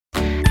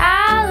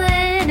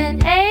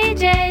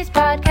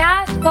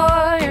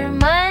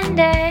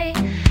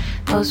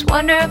most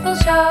wonderful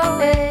show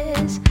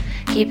is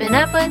Keeping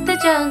Up with the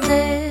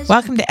Joneses.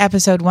 Welcome to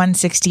episode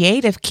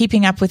 168 of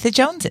Keeping Up with the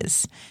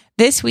Joneses.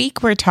 This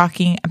week, we're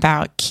talking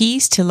about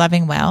keys to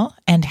loving well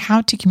and how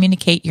to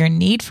communicate your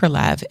need for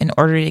love in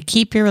order to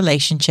keep your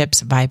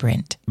relationships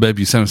vibrant. Babe,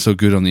 you sound so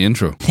good on the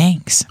intro.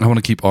 Thanks. I want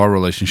to keep our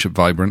relationship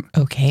vibrant.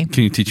 Okay.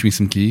 Can you teach me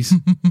some keys?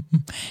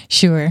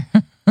 Sure.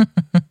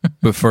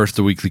 But first,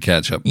 the weekly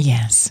catch-up.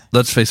 Yes.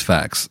 Let's face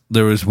facts.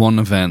 There is one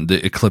event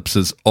that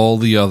eclipses all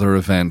the other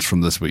events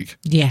from this week.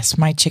 Yes,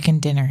 my chicken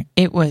dinner.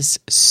 It was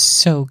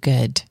so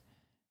good.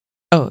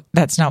 Oh,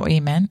 that's not what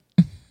you meant?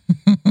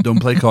 Don't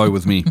play coy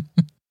with me.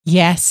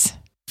 Yes.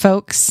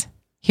 Folks,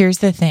 here's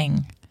the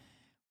thing.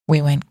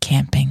 We went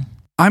camping.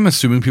 I'm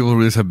assuming people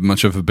realize how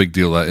much of a big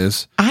deal that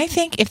is. I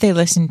think if they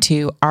listen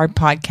to our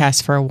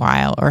podcast for a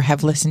while or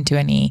have listened to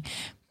any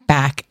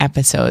back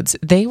episodes,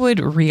 they would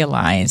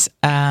realize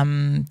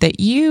that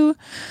you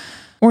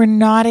were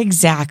not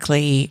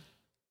exactly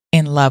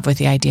in love with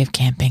the idea of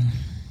camping.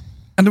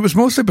 And it was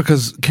mostly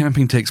because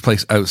camping takes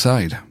place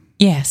outside.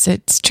 Yes,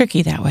 it's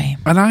tricky that way.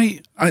 And I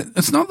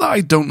it's not that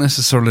I don't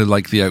necessarily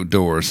like the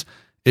outdoors.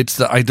 It's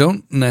that I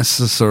don't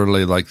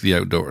necessarily like the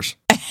outdoors.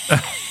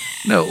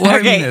 No, well,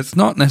 Okay. I mean, it's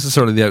not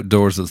necessarily the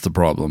outdoors that's the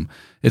problem.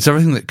 It's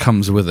everything that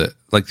comes with it,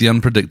 like the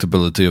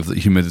unpredictability of the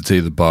humidity,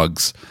 the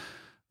bugs,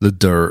 the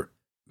dirt,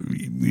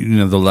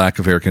 the lack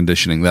of air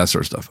conditioning, that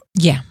sort of stuff.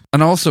 Yeah,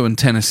 And also in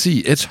Tennessee,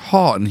 it's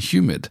hot and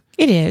humid,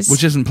 it is.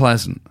 which isn't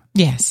pleasant.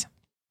 Yes,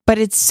 but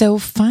it's so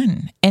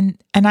fun. And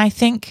I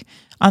think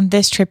on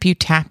this trip, you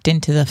tapped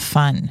into the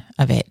fun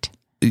of it.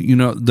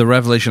 The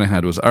revelation I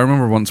had was, I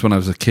remember once when I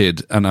was a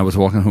kid and I was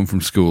walking home from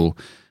school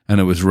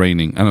and it was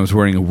raining and I was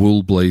wearing a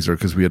wool blazer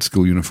because we had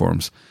school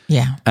uniforms.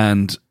 Yeah.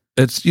 And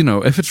it's,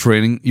 if it's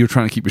raining, you're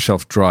trying to keep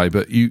yourself dry,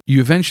 but you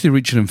eventually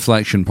reach an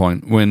inflection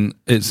point when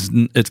it's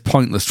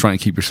pointless trying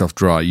to keep yourself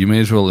dry. You may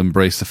as well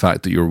embrace the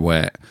fact that you're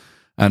wet.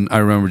 And I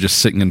remember just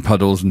sitting in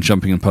puddles and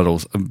jumping in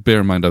puddles.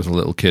 Bear in mind, I was a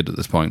little kid at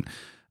this point.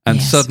 And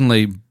Yes.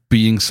 suddenly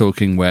being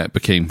soaking wet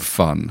became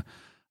fun.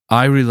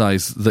 I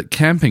realized that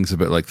camping's a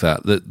bit like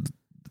that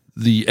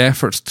the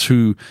efforts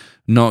to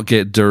not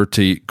get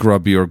dirty,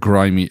 grubby, or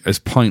grimy is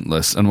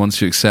pointless. And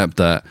once you accept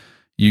that,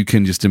 you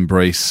can just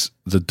embrace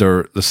the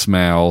dirt, the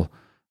smell,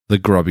 the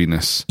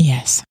grubbiness.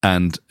 Yes.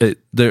 And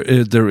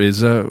there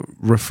is a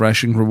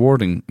refreshing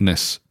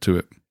rewardingness to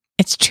it.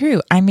 It's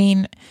true. I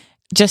mean,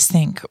 just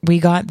think, we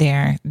got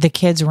there, the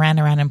kids ran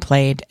around and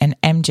played, and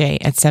MJ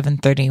at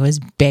 7:30 was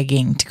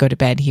begging to go to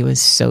bed. He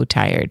was so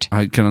tired.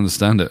 I can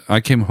understand it.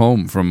 I came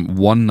home from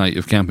one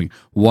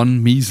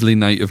measly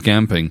night of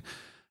camping,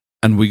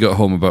 and we got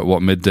home about,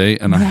 midday,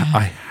 and Yeah.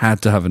 I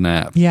had to have a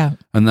nap. Yeah.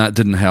 And that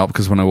didn't help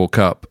because when I woke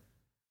up,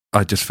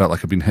 I just felt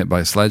like I'd been hit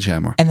by a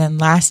sledgehammer. And then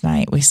last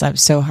night we slept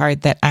so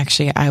hard that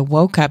actually I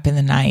woke up in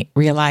the night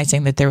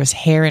realizing that there was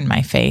hair in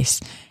my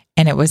face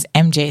and it was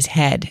MJ's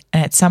head.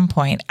 And at some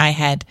point I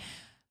had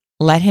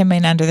let him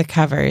in under the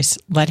covers,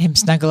 let him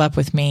snuggle up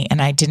with me, and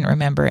I didn't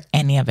remember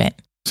any of it.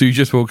 So you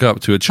just woke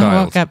up to a I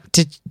child. woke up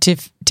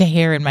to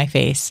hair in my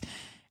face.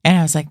 And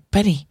I was like,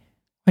 buddy,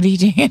 what are you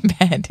doing in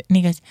bed? And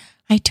he goes,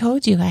 I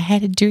told you I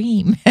had a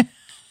dream.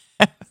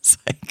 I was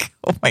like,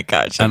 oh my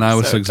gosh. And I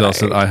was so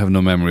exhausted. tired. I have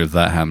no memory of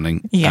that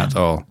happening at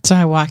all. So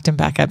I walked him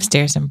back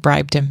upstairs and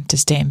bribed him to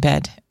stay in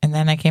bed. And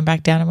then I came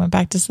back down and went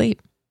back to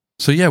sleep.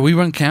 So yeah, we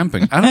went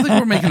camping. I don't think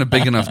we're making a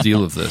big enough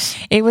deal of this.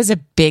 It was a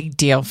big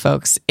deal,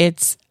 folks.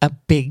 It's a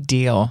big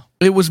deal.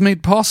 It was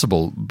made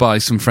possible by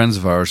some friends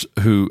of ours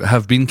who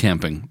have been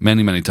camping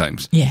many, many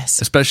times.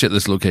 Yes. Especially at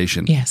this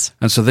location. Yes.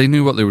 And so they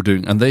knew what they were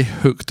doing and they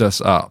hooked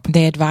us up.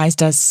 They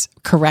advised us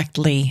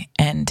correctly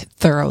and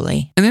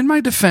thoroughly. And in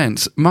my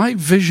defense, my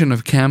vision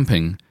of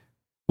camping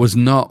was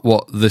not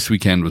what this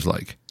weekend was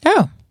like.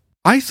 Oh.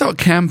 I thought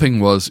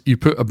camping was you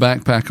put a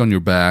backpack on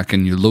your back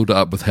and you load it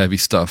up with heavy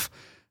stuff,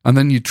 and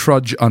then you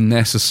trudge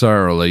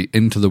unnecessarily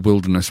into the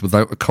wilderness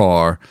without a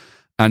car,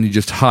 and you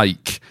just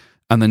hike,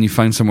 and then you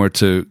find somewhere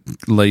to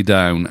lay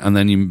down, and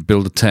then you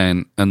build a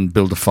tent and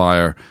build a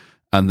fire,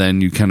 and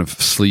then you kind of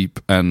sleep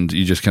and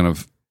you just kind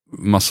of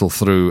muscle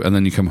through, and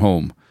then you come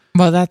home.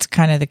 Well, that's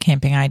kind of the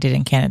camping I did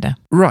in Canada.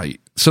 Right.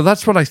 So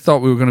that's what I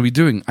thought we were going to be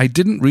doing. I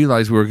didn't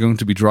realize we were going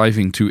to be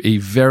driving to a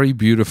very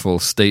beautiful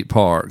state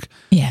park.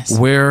 Yes.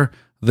 Where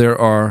there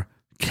are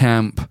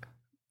camp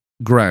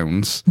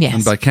grounds. Yes.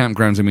 And by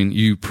campgrounds, I mean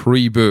you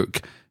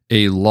pre-book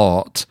a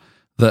lot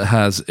that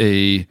has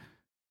a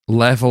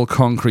level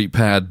concrete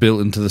pad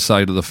built into the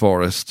side of the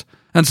forest.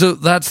 And so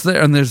that's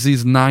there, and there's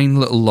these 9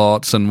 little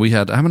lots, and we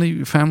had, how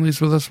many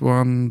families with us?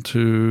 1,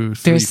 2,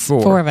 3, There's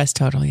 4. 4 of us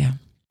total, yeah.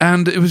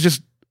 And it was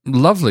just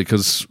lovely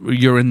because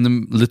you're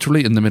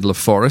literally in the middle of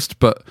forest,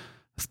 but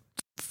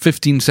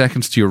 15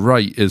 seconds to your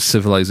right is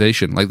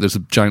civilization. Like there's a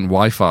giant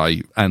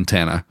Wi-Fi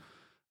antenna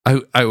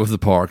out of the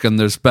park, and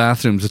there's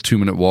bathrooms a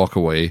 2-minute walk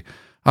away.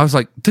 I was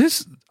like,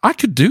 I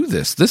could do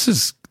this. This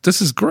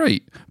is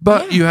great.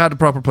 But you had a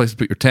proper place to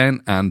put your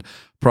tent and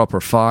proper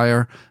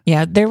fire.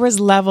 Yeah, there was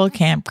level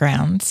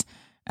campgrounds,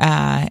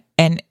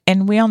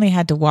 and we only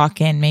had to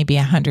walk in maybe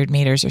 100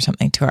 meters or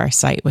something to our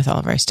site with all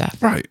of our stuff.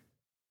 Right.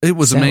 It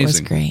was So amazing. It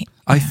was great.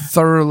 I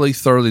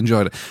thoroughly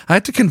enjoyed it. I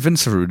had to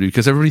convince everybody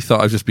because everybody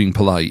thought I was just being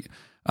polite.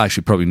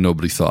 Actually, probably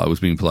nobody thought I was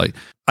being polite.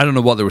 I don't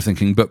know what they were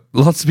thinking, but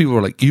lots of people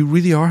were like, you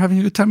really are having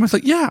a good time? I was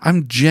like, yeah,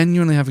 I'm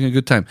genuinely having a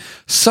good time.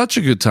 Such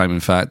a good time,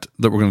 in fact,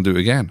 that we're going to do it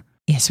again.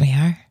 Yes, we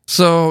are.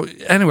 So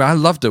anyway, I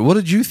loved it. What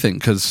did you think?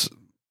 Because,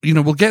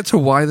 we'll get to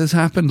why this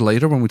happened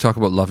later when we talk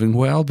about loving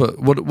well, but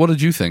what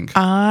did you think?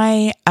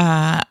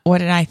 What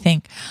did I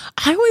think?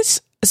 I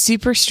was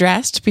super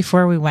stressed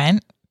before we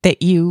went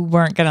that you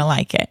weren't going to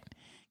like it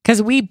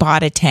because we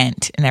bought a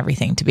tent and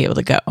everything to be able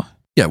to go.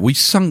 Yeah, we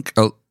sunk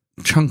a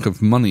chunk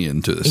of money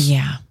into this.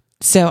 Yeah.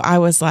 So I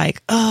was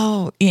like,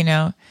 but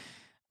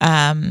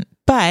I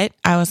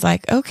was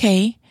like,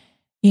 okay,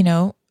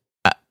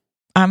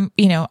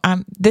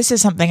 this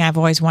is something I've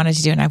always wanted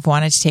to do, and I've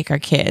wanted to take our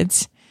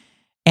kids.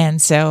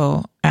 And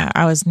so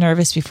I was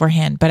nervous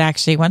beforehand, but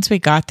actually once we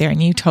got there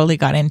and you totally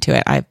got into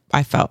it,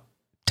 I felt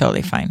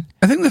totally fine.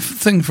 I think the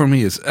thing for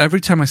me is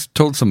every time I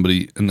told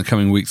somebody in the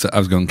coming weeks that I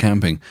was going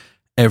camping,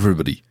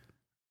 everybody,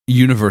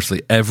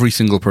 universally, every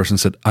single person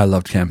said, I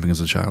loved camping as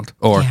a child,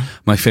 or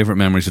my favorite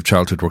memories of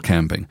childhood were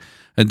camping.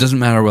 It doesn't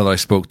matter whether I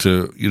spoke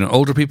to,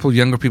 older people,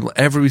 younger people,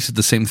 everybody said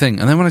the same thing.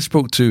 And then when I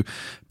spoke to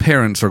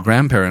parents or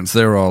grandparents,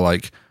 they're all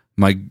like,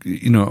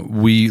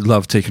 we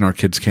love taking our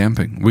kids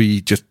camping.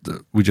 We just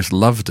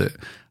loved it.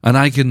 And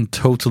I can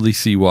totally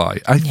see why.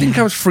 I think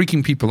I was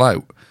freaking people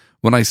out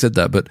when I said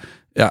that, but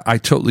I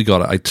totally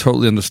got it. I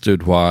totally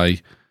understood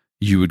why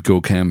you would go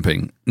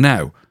camping.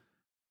 Now,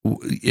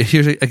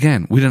 here's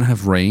again, we didn't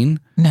have rain.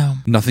 No.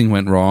 Nothing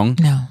went wrong.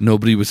 No.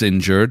 Nobody was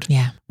injured.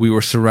 Yeah. We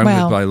were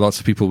surrounded by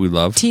lots of people we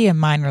love. Tia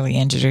minorly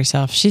injured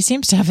herself. She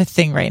seems to have a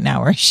thing right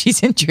now where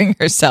she's injuring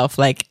herself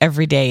like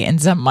every day in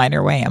some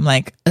minor way. I'm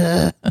like,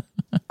 ugh.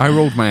 I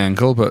rolled my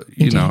ankle, but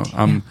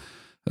I'm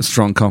a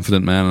strong,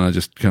 confident man, and I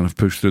just kind of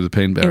pushed through the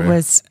pain barrier. It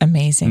was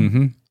amazing.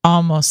 Mm-hmm.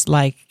 Almost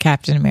like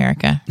Captain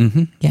America.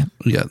 Mm-hmm. Yeah.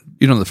 Yeah.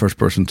 You're not the first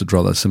person to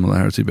draw that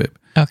similarity, babe.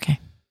 Okay.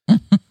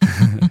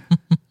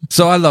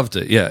 So I loved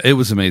it. Yeah, it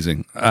was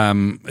amazing.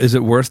 Is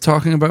it worth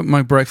talking about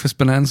my breakfast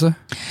bonanza?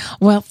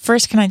 Well,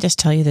 first, can I just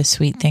tell you the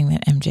sweet thing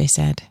that MJ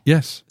said?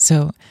 Yes.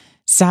 So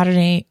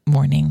Saturday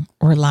morning,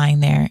 we're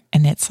lying there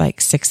and it's like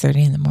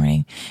 6:30 in the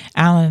morning.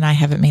 Alan and I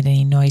haven't made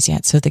any noise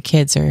yet. So the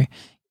kids are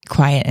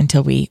quiet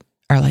until we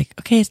are like,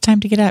 okay, it's time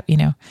to get up,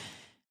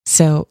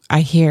 So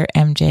I hear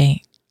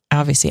MJ,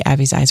 obviously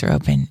Abby's eyes are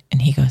open,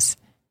 and he goes,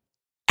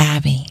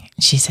 Abby.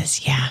 She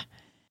says, yeah.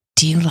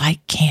 Do you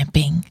like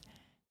camping?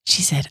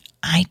 She said,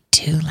 I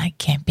do like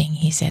camping.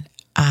 He said,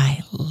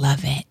 I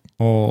love it.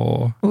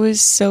 Oh. It was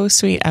so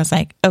sweet. I was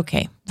like,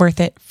 okay, worth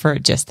it for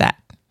just that.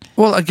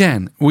 Well,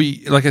 again,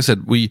 like I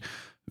said, we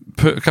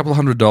put a couple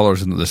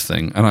 $100 into this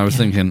thing, and I was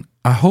thinking,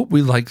 I hope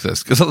we like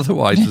this, because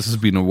otherwise this has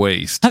been a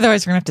waste.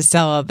 Otherwise, we're going to have to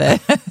sell all the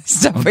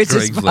stuff we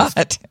just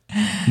bought.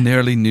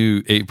 Nearly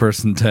new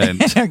 8-person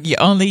tent. You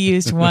only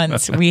used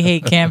once. We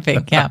hate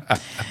camping.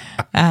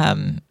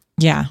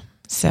 Yeah.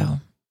 So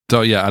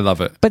yeah, I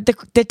love it. But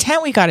the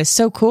tent we got is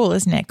so cool,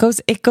 isn't it?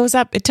 It goes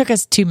up. It took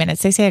us 2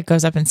 minutes. They say it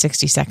goes up in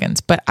 60 seconds,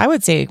 but I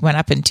would say it went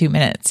up in 2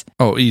 minutes.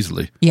 Oh,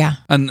 easily. Yeah.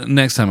 And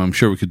next time, I'm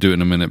sure we could do it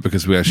in a minute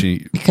because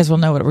we'll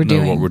know what we're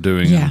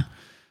doing. Yeah.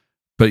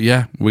 But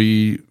yeah,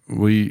 we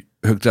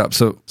hooked up.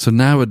 So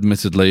now,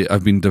 admittedly,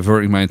 I've been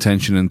diverting my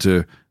attention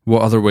into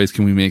what other ways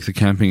can we make the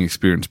camping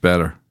experience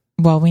better.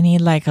 Well, we need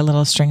like a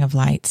little string of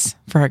lights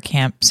for our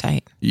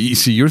campsite. You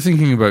see, you're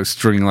thinking about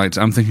string lights.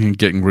 I'm thinking of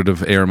getting rid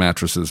of air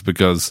mattresses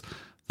because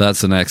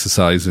that's an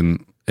exercise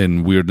in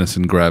weirdness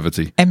and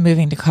gravity. And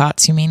moving to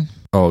cots, you mean?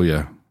 Oh,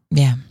 yeah.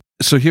 Yeah.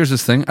 So here's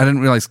this thing. I didn't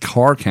realize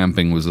car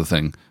camping was a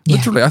thing. Yeah.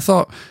 Literally, I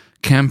thought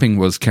camping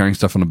was carrying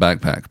stuff on a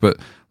backpack, but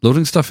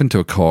loading stuff into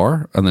a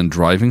car and then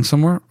driving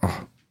somewhere,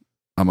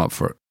 I'm up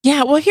for it.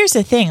 Yeah, well, here's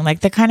the thing. Like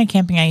the kind of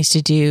camping I used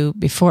to do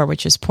before,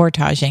 which was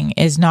portaging,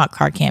 is not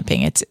car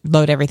camping. It's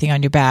load everything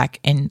on your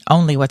back and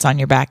only what's on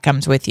your back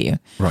comes with you.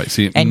 Right.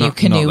 See, and you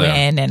canoe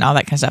in and all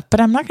that kind of stuff.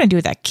 But I'm not going to do it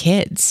with that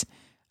kids.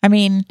 I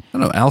mean... I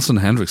don't know. Alison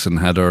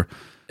Hendrickson had her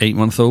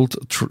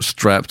 8-month-old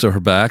strapped to her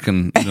back,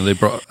 and they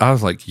brought... I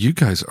was like, you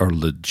guys are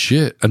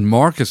legit. And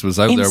Marcus was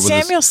out there with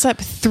Samuel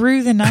slept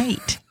through the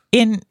night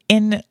in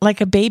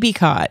like a baby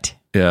cot.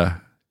 Yeah.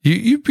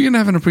 You begin to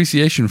have an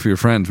appreciation for your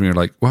friends when you're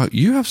like, wow,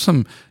 you have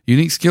some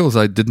unique skills.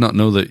 I did not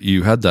know that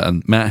you had that.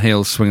 And Matt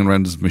Hale's swinging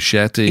around his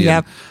machete.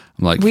 Yep.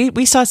 I'm like,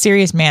 we saw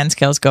serious man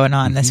skills going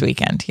on this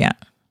weekend. Yeah.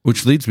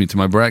 Which leads me to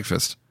my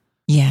breakfast.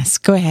 Yes.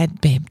 Go ahead,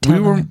 babe. Tell me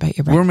about your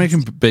breakfast. We were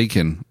making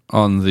bacon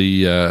on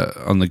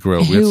the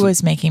grill. Who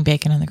was making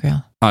bacon on the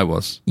grill? I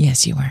was.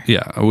 Yes, you were.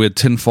 Yeah. We had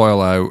tin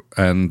foil out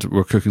and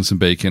we're cooking some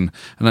bacon.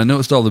 And I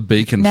noticed all the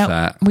bacon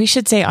fat. We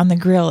should say on the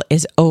grill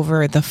is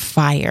over the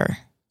fire.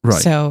 Right.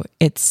 So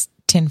it's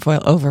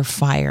tinfoil over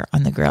fire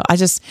on the grill. I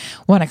just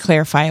want to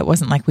clarify, it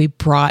wasn't like we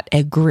brought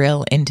a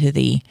grill into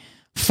the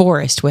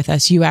forest with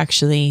us. You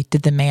actually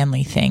did the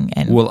manly thing.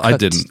 And I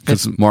didn't,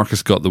 because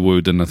Marcus got the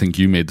wood and I think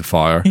you made the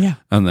fire. Yeah.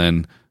 And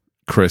then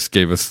Chris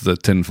gave us the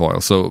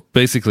tinfoil. So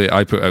basically,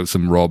 I put out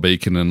some raw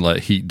bacon and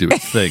let heat do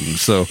its thing.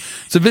 So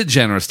it's a bit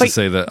generous to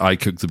say that I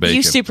cooked the bacon.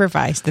 You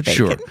supervised the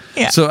bacon. Sure.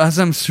 Yeah. So as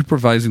I'm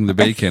supervising the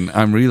bacon,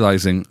 I'm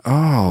realizing,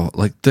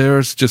 like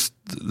there's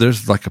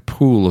like a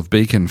pool of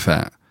bacon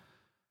fat.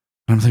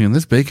 And I'm thinking,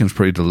 this bacon's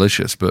pretty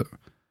delicious, but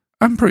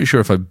I'm pretty sure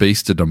if I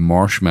basted a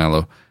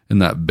marshmallow in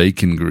that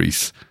bacon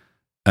grease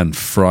and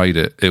fried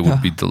it, it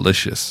would be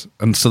delicious.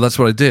 And so that's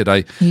what I did.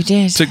 You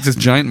did. Took this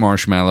giant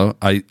marshmallow,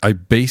 I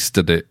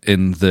basted it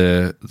in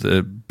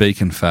the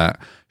bacon fat,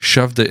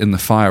 shoved it in the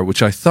fire,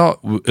 which I thought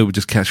it would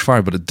just catch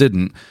fire, but it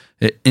didn't.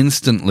 It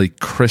instantly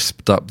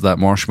crisped up that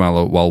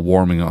marshmallow while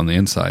warming it on the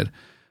inside.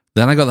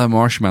 Then I got that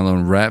marshmallow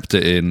and wrapped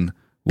it in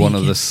one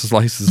of the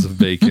slices of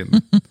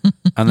bacon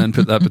and then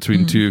put that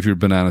between two of your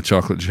banana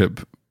chocolate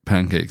chip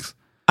pancakes.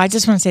 I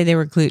just want to say they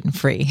were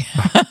gluten-free.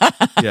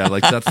 Yeah,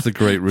 like that's the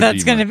great redeemer.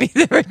 That's going to be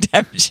the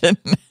redemption.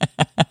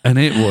 And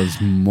it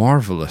was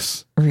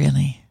marvelous.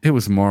 Really? It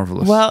was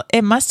marvelous. Well,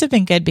 it must have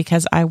been good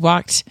because I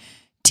walked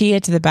Tia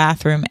to the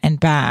bathroom and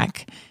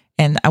back,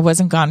 and I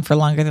wasn't gone for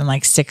longer than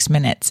like 6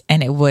 minutes,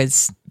 and it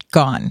was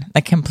gone,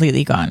 like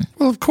completely gone.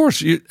 Well, of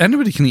course,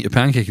 anybody can eat a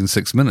pancake in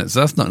 6 minutes.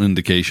 That's not an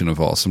indication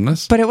of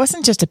awesomeness. But it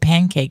wasn't just a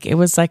pancake. It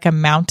was like a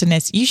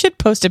mountainous. You should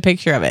post a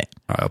picture of it.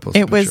 All right, I'll post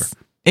a picture.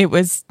 It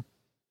was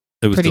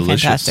pretty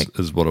delicious, fantastic.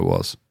 is what it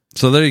was.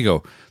 So there you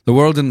go. The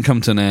world didn't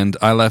come to an end.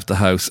 I left the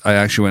house. I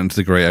actually went into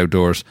the great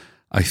outdoors.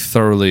 I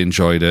thoroughly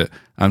enjoyed it.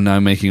 I'm now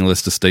making a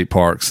list of state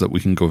parks that we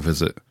can go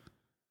visit.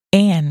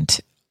 And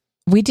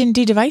we didn't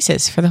do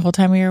devices for the whole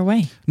time we were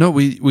away. No,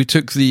 we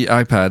took the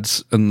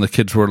iPads, and the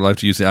kids were allowed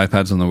to use the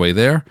iPads on the way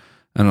there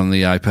and on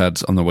the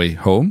iPads on the way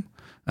home.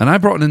 And I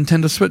brought a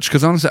Nintendo Switch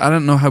because honestly, I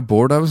didn't know how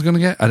bored I was going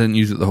to get. I didn't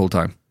use it the whole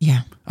time.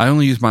 Yeah. I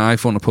only used my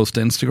iPhone to post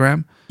to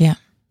Instagram. Yeah.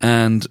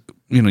 And,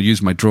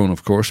 use my drone,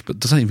 of course. But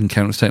does that even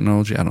count as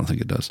technology? I don't think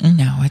it does.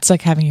 No, it's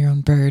like having your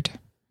own bird.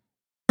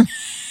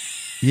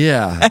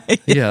 Yeah.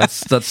 Yeah,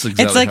 that's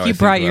exactly It's like how you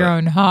brought your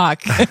own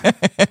hawk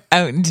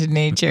out into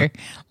nature.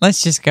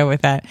 Let's just go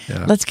with that.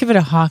 Yeah. Let's give it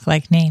a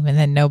hawk-like name, and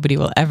then nobody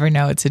will ever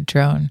know it's a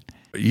drone.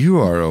 You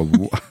are a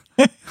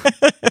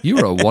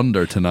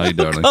wonder tonight,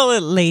 darling. Call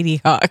it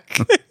Lady Hawk.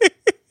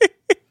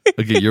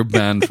 Okay, you're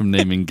banned from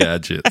naming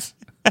gadgets.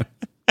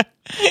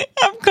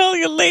 I'm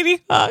calling it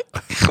Lady Hawk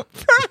from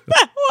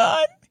that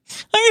one.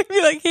 I'm going to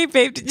be like, hey,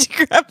 babe, did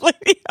you grab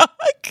Lady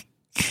Hawk?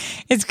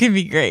 It's going to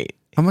be great.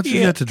 How much have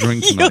you had to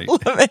drink tonight? You'll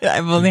love it.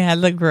 I've only had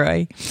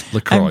LaCroix.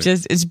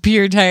 It's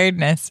pure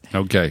tiredness.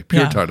 Okay,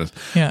 pure tiredness.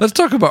 Yeah. Let's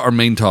talk about our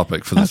main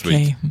topic for this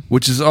week,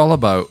 which is all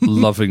about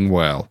loving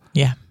well.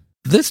 Yeah.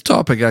 This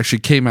topic actually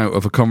came out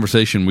of a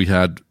conversation we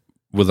had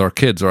with our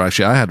kids, or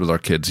actually I had with our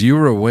kids. You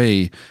were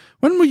away.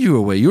 When were you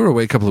away? You were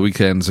away a couple of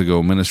weekends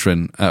ago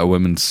ministering at a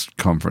women's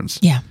conference.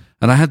 Yeah.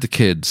 And I had the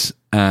kids,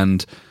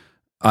 and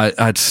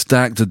I'd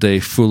stacked a day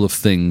full of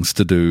things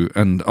to do.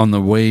 And on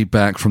the way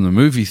back from the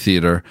movie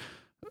theater,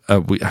 I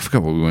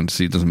forgot what we went to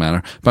see, it doesn't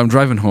matter. But I'm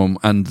driving home,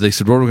 and they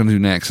said, what are we going to do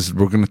next? I said,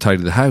 we're going to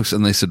tidy the house.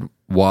 And they said,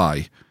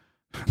 why?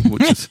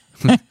 Which is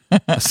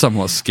a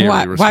somewhat scary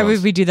response. Why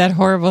would we do that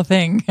horrible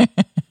thing?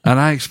 And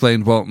I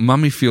explained, well,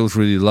 Mummy feels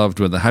really loved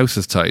when the house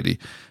is tidy.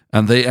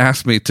 And they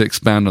asked me to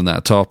expand on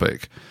that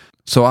topic.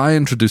 So I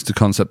introduced the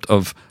concept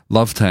of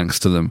love tanks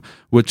to them,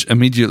 which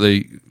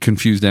immediately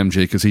confused MJ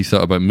because he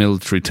thought about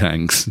military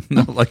tanks,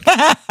 not like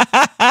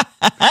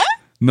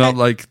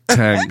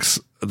tanks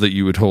that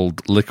you would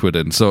hold liquid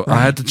in. So I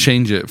had to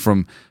change it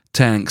from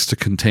tanks to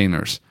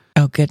containers.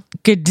 Oh,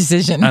 good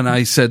decision. And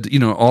I said,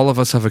 all of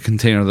us have a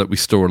container that we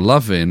store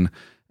love in,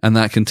 and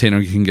that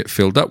container can get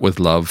filled up with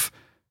love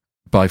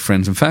by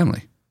friends and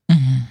family.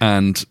 Mm-hmm.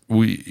 And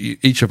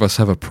each of us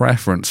have a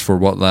preference for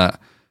what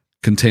that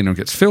container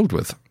gets filled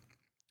with.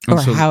 Or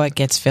how it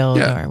gets filled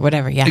or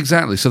whatever, yeah.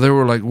 Exactly. So they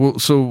were like, well,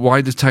 so why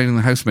does tidying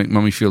the house make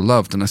Mummy feel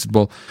loved? And I said,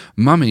 well,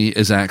 Mummy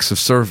is acts of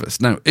service.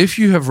 Now, if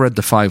you have read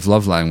the 5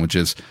 love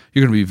languages,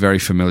 you're going to be very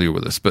familiar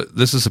with this. But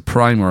this is a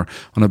primer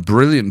on a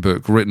brilliant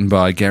book written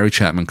by Gary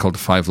Chapman called The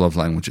 5 Love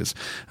Languages.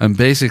 And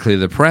basically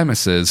the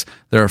premise is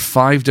there are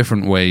 5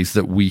 different ways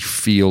that we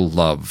feel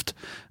loved.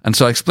 And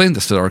so I explained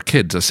this to our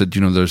kids. I said,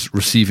 there's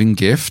receiving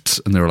gifts.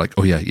 And they were like,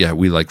 oh, yeah,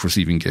 we like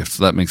receiving gifts.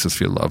 That makes us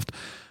feel loved.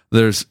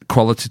 There's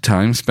quality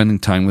time, spending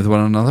time with one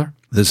another.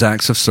 There's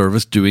acts of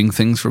service, doing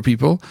things for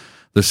people.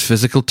 There's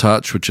physical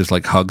touch, which is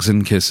like hugs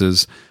and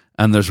kisses.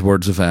 And there's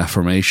words of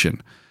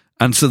affirmation.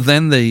 And so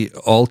then they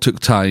all took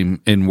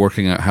time in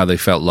working out how they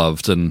felt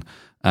loved and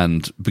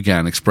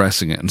began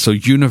expressing it. And so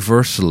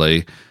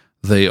universally,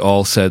 they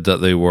all said that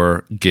they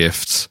were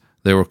gifts,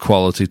 they were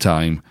quality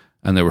time,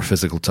 and they were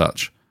physical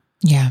touch.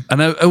 Yeah.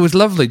 And it was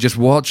lovely just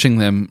watching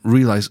them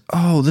realize,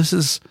 oh, this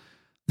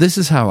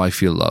is how I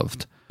feel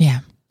loved. Yeah.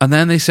 And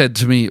then they said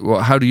to me, well,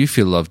 how do you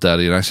feel loved,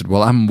 Daddy? And I said,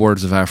 well, I'm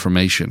words of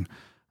affirmation.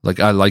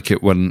 Like, I like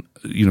it when,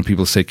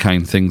 people say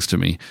kind things to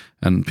me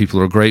and people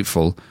are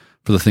grateful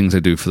for the things I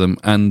do for them.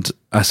 And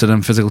I said,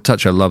 I'm physical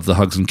touch. I love the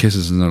hugs and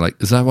kisses. And they're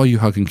like, is that why you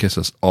hug and kiss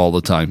us all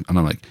the time? And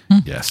I'm like,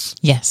 yes.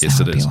 Yes,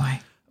 it is.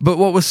 Why. But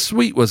what was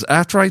sweet was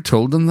after I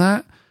told them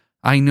that,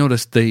 I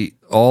noticed they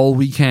all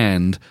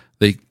weekend,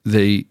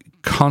 they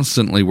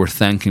constantly were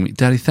thanking me.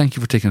 Daddy, thank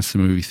you for taking us to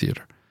the movie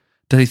theater.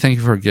 Daddy, thank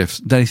you for our gifts.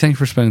 Daddy, thank you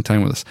for spending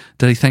time with us.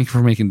 Daddy, thank you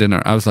for making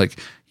dinner. I was like,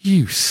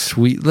 you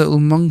sweet little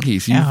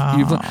monkeys.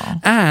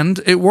 And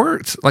it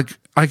worked. Like,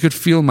 I could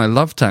feel my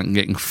love tank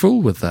getting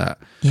full with that.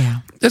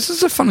 Yeah. This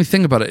is a funny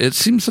thing about it. It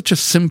seems such a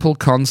simple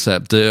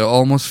concept that it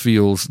almost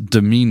feels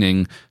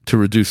demeaning to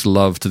reduce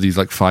love to these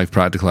like 5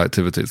 practical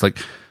activities. Like,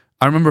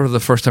 I remember the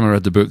first time I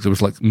read the book, there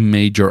was like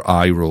major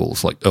eye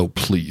rolls. Like, oh,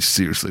 please,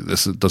 seriously,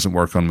 this doesn't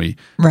work on me.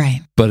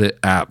 Right. But it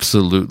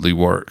absolutely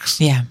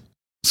works. Yeah.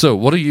 So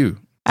what are you?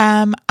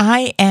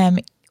 I am,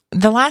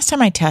 the last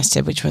time I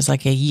tested, which was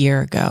like a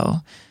year ago,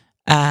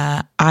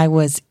 I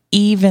was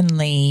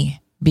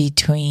evenly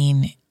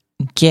between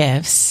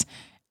gifts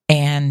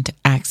and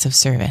acts of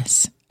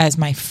service as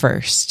my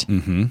first.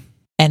 Mm-hmm.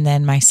 And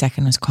then my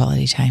second was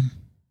quality time.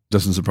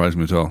 Doesn't surprise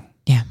me at all.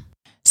 Yeah.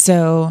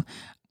 So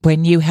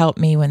when you help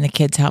me, when the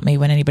kids help me,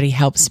 when anybody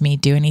helps me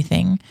do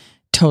anything,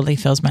 totally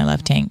fills my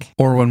love tank.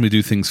 Or when we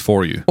do things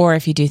for you. Or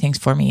if you do things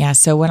for me, yeah.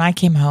 So when I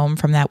came home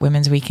from that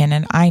women's weekend,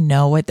 and I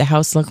know what the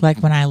house looked like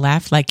when I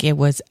left, like it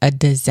was a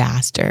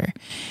disaster.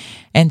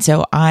 And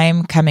so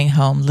I'm coming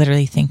home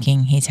literally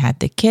thinking he's had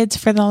the kids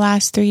for the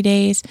last 3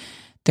 days.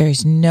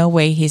 There's no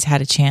way he's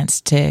had a chance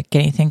to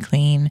get anything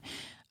clean.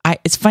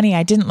 It's funny,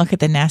 I didn't look at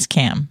the Nest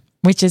Cam,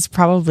 which is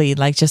probably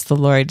like just the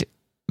Lord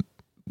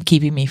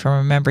keeping me from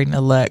remembering to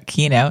look,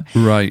 you know?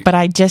 Right. But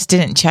I just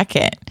didn't check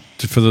it.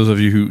 For those of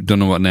you who don't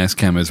know what Nest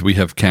Cam is, we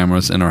have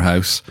cameras in our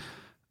house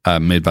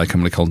made by a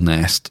company called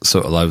Nest, so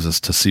it allows us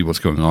to see what's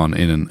going on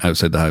in and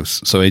outside the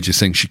house. So AJ's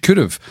saying she could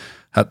have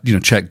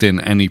checked in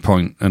any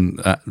point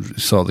and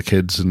saw the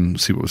kids and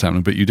see what was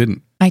happening, but you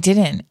didn't. I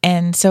didn't.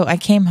 And so I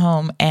came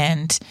home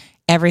and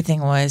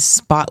everything was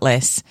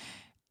spotless.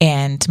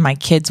 And my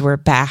kids were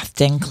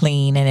bathed and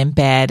clean and in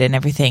bed and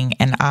everything.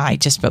 And I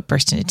just about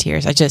burst into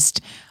tears.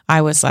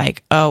 I was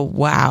like, oh,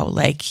 wow,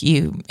 like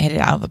you hit it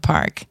out of the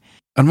park.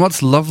 And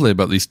what's lovely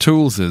about these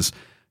tools is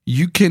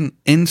you can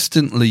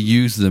instantly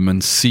use them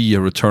and see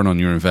a return on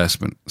your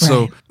investment. Right.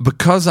 So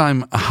because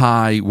I'm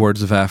high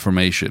words of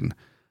affirmation,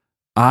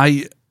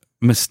 I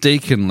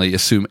mistakenly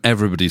assume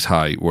everybody's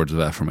high words of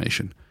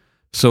affirmation.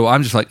 So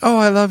I'm just like, oh,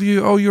 I love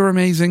you. Oh, you're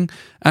amazing.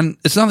 And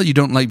it's not that you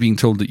don't like being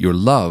told that you're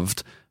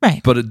loved.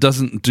 Right. But it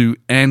doesn't do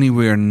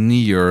anywhere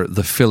near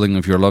the filling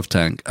of your love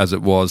tank as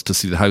it was to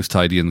see the house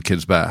tidy and the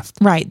kids bathed.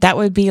 Right. That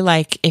would be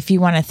like, if you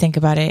want to think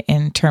about it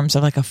in terms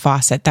of like a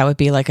faucet, that would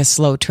be like a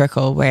slow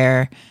trickle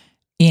where,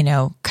 you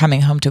know,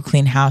 coming home to a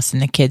clean house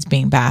and the kids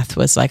being bathed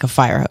was like a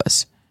fire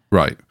hose.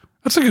 Right.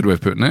 That's a good way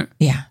of putting it.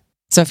 Yeah.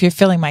 So if you're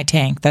filling my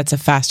tank, that's a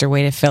faster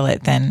way to fill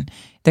it than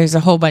there's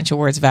a whole bunch of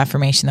words of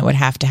affirmation that would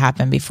have to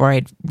happen before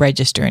I'd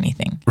register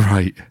anything.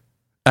 Right.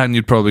 And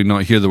you'd probably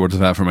not hear the words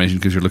of affirmation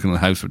because you're looking at the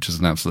house, which is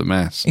an absolute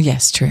mess.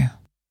 Yes, true.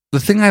 The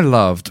thing I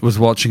loved was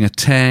watching a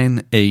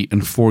 10, 8,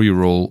 and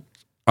 4-year-old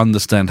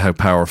understand how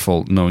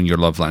powerful knowing your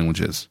love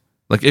language is.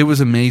 Like, it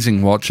was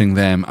amazing watching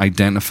them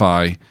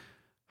identify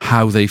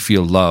how they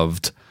feel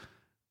loved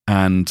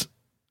and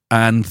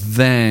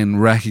then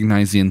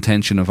recognize the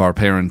intention of our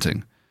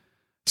parenting.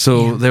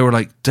 So they were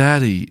like,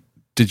 Daddy,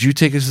 did you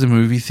take us to the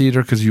movie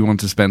theater because you want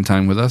to spend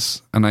time with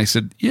us? And I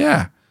said,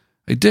 yeah,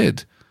 I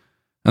did.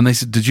 And they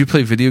said, did you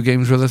play video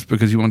games with us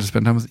because you want to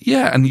spend time with us?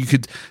 Yeah. And you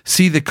could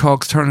see the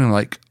cogs turning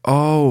like,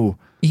 oh,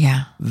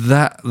 yeah,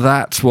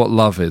 that's what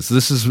love is.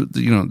 This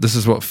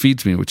is what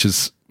feeds me, which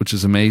is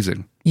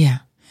amazing. Yeah.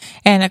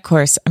 And of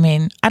course, I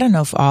mean, I don't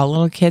know if all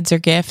little kids are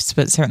gifts,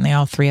 but certainly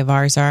all 3 of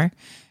ours are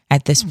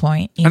at this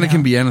point. And it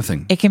can be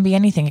anything. It can be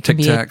anything. It can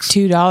be a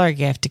 $2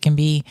 gift. It can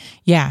be,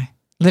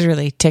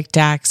 literally Tic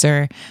Tacs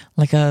or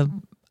like a,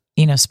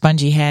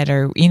 spongy head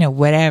or,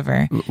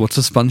 whatever. What's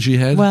a spongy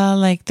head? Well,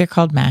 like they're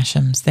called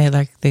Mash'ems. They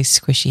like these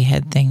squishy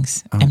head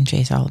things. Oh.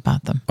 MJ's all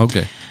about them.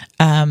 Okay.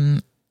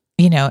 And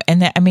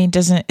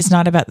that, it's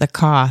not about the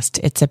cost.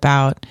 It's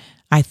about,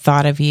 I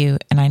thought of you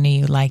and I knew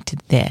you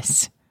liked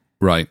this.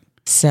 Right.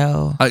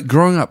 So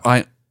growing up,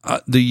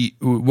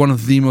 one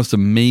of the most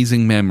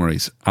amazing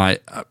memories I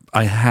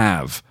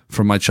have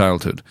from my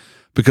childhood,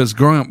 because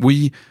growing up,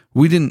 we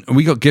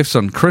got gifts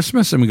on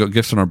Christmas and we got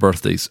gifts on our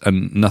birthdays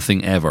and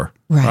nothing ever.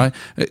 Right.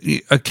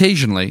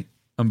 Occasionally,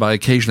 and by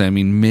occasionally, I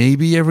mean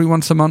maybe every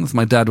once a month,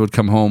 my dad would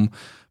come home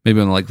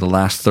maybe on like the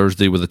last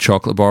Thursday with a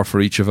chocolate bar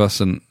for each of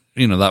us. And,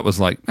 that was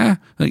like,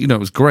 it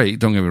was great.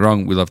 Don't get me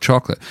wrong. We love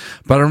chocolate.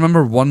 But I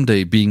remember one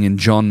day being in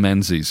John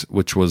Menzies,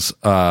 which was,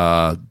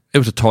 it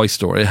was a toy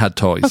store. It had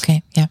toys.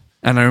 Okay. Yeah.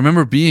 And I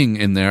remember being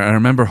in there, and I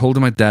remember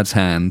holding my dad's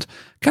hand.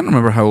 Can't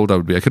remember how old I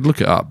would be. I could look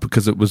it up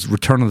because it was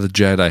Return of the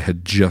Jedi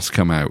had just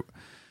come out.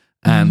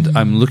 And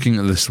I'm looking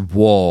at this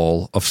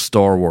wall of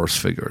Star Wars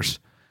figures.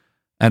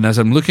 And as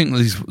I'm looking at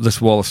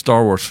this wall of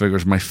Star Wars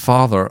figures, my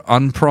father,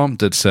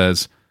 unprompted,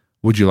 says,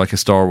 "Would you like a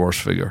Star Wars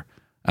figure?"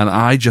 And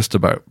I just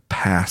about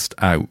passed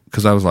out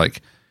because I was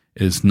like,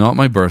 it is not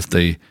my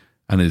birthday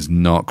and it is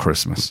not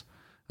Christmas.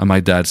 And my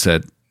dad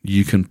said,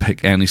 you can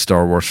pick any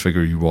Star Wars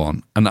figure you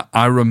want. And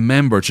I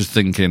remember just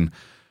thinking,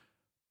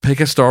 pick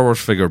a Star Wars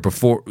figure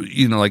before,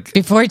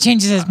 before he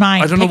changes his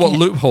mind. I don't know pick what it.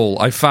 loophole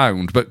I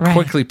found, but Right.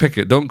 quickly pick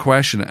it. Don't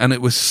question it. And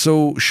it was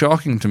so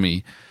shocking to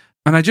me.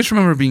 And I just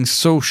remember being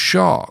so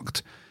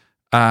shocked.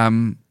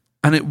 And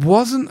it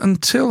wasn't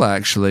until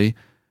actually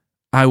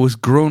I was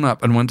grown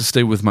up and went to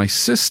stay with my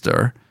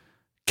sister,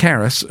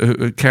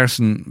 Karis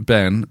and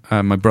Ben,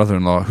 my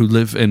brother-in-law, who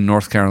live in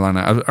North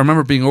Carolina. I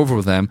remember being over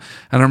with them,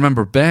 and I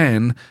remember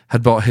Ben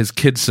had bought his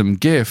kids some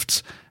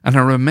gifts, and I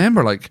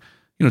remember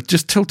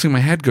just tilting my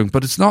head going,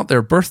 but it's not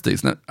their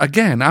birthdays. Now,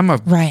 again, I'm a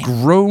Right.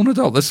 grown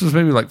adult. This was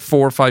maybe like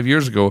 4 or 5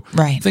 years ago.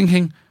 Right.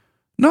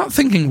 Not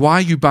thinking, why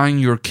are you buying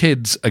your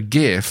kids a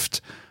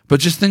gift, but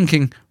just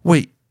thinking,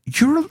 wait,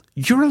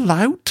 you're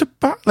allowed to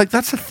buy,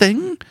 that's a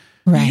thing?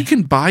 Right. You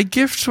can buy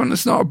gifts when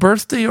it's not a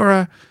birthday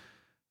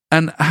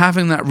and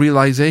having that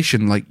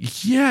realization,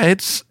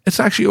 it's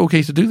actually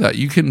okay to do that.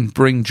 You can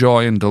bring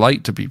joy and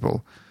delight to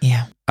people.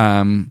 Yeah.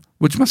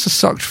 Which must have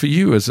sucked for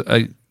you as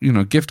a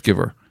gift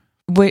giver.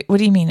 What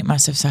do you mean it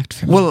must have sucked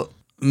for me? Well,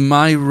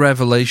 my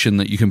revelation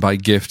that you can buy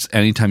gifts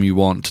anytime you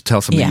want to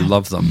tell somebody Yeah. you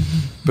love them,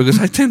 because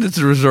I tended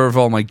to reserve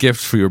all my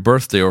gifts for your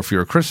birthday or for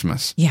your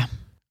Christmas. Yeah.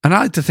 And I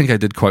like to think I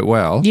did quite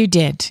well. You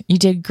did. You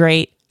did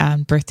great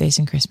on birthdays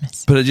and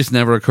Christmas. But it just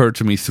never occurred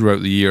to me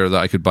throughout the year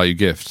that I could buy you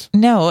gifts.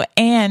 No,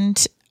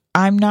 and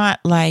I'm not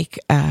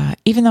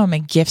even though I'm a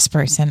gifts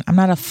person, I'm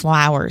not a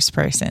flowers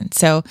person.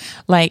 So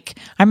I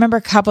remember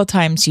a couple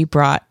times you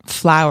brought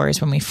flowers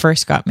when we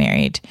first got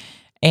married.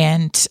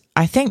 And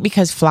I think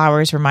because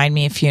flowers remind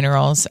me of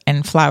funerals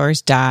and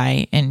flowers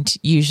die, and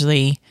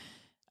usually,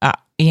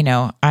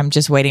 I'm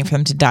just waiting for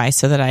them to die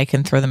so that I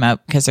can throw them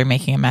out because they're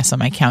making a mess on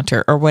my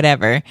counter or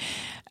whatever.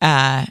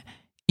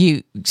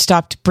 You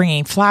stopped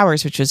bringing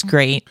flowers, which was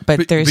great,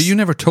 but But you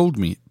never told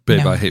me,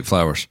 babe, No. I hate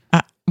flowers.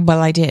 Well,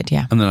 I did,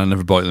 yeah. And then I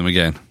never bought them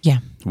again. Yeah.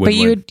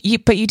 Win-win.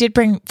 But you did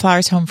bring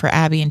flowers home for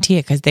Abby and Tia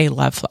because they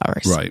love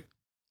flowers. Right.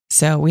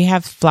 So we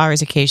have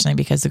flowers occasionally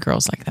because the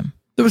girls like them.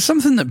 There was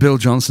something that Bill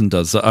Johnson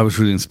does that I was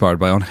really inspired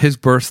by. On his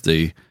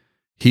birthday,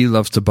 he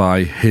loves to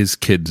buy his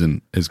kids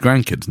and his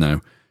grandkids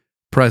now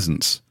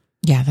presents.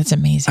 Yeah, that's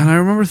amazing. And I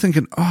remember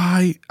thinking,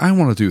 I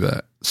want to do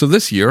that. So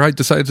this year, I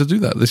decided to do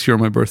that. This year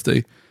on my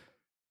birthday,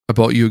 I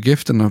bought you a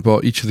gift and I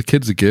bought each of the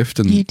kids a gift.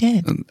 And You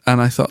did. And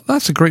I thought,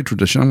 that's a great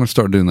tradition. I'm going to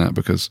start doing that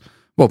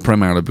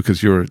primarily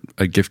because you're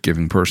a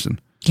gift-giving person.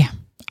 Yeah,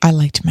 I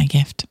liked my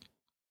gift.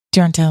 Do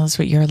you want to tell us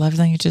what your love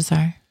languages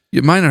are?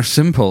 Yeah, mine are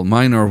simple.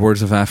 Mine are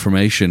words of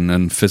affirmation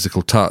and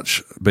physical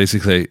touch.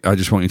 Basically, I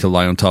just want you to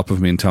lie on top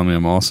of me and tell me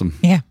I'm awesome.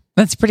 Yeah,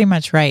 that's pretty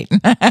much right.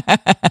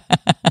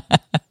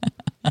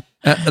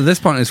 At this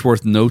point, it's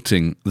worth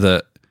noting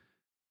that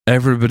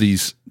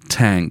everybody's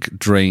tank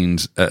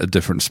drains at a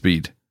different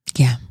speed.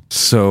 Yeah.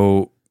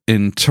 So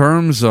in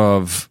terms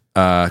of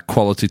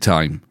quality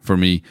time, for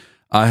me,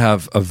 I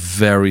have a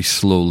very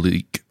slow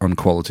leak on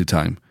quality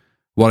time.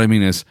 What I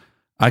mean is,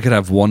 I could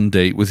have one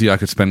date with you, I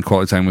could spend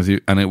quality time with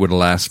you, and it would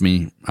last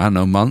me, I don't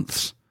know,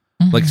 months.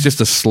 Mm-hmm. It's just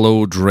a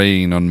slow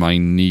drain on my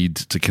need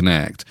to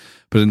connect.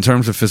 But in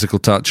terms of physical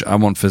touch, I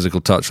want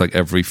physical touch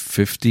every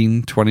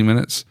 15, 20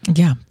 minutes.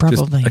 Yeah,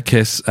 probably. Just a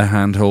kiss, a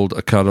handhold,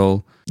 a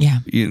cuddle.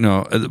 Yeah.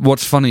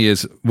 What's funny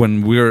is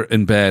when we're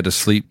in bed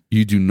asleep,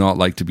 you do not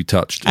like to be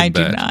touched in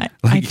bed. I do not.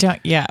 I don't.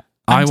 Yeah.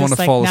 I I'm want just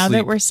to fall now asleep.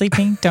 that we're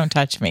sleeping, don't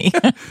touch me.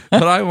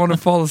 But I want to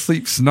fall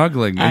asleep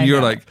snuggling. And I you're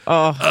know. like,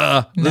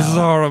 oh, this is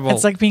horrible.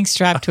 It's like being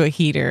strapped to a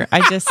heater.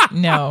 I just,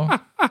 no.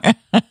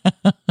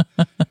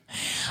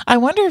 I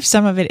wonder if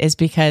some of it is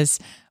because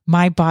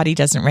my body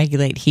doesn't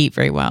regulate heat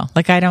very well.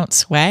 I don't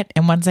sweat.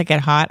 And once I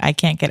get hot, I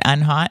can't get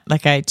unhot.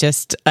 I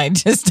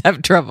just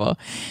have trouble.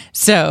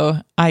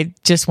 So I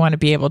just want to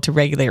be able to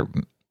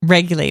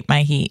regulate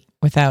my heat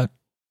without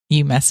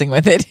you messing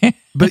with it.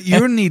 But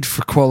your need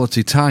for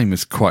quality time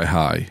is quite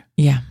high.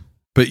 Yeah.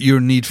 But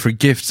your need for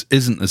gifts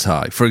isn't as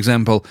high. For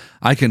example,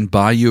 I can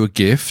buy you a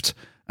gift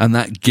and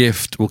that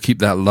gift will keep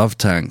that love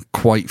tank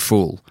quite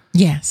full.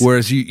 Yes.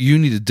 Whereas you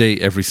need a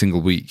date every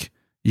single week.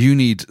 You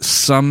need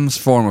some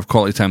form of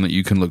quality time that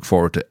you can look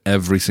forward to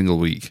every single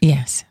week.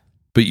 Yes.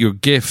 But your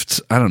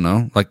gifts, I don't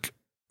know,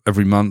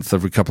 every month,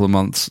 every couple of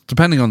months,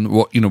 depending on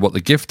what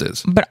the gift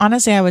is. But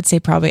honestly, I would say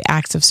probably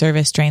acts of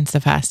service drains the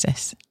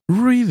fastest.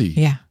 Really?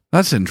 Yeah.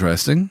 That's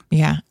interesting.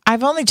 Yeah.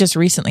 I've only just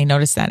recently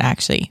noticed that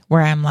actually,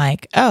 where I'm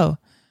like, oh,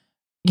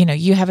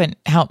 you haven't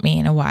helped me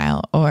in a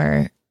while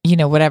or,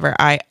 whatever.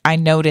 I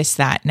notice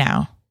that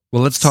now.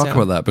 Well, let's talk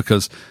about that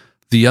because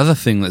the other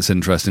thing that's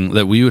interesting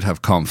that we would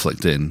have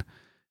conflict in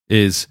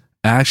is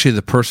actually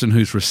the person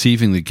who's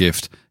receiving the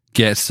gift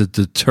gets to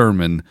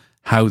determine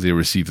how they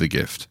receive the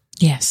gift.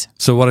 Yes.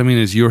 So what I mean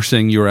is you're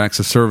saying your acts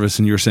of service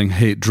and you're saying,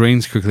 hey, it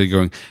drains quickly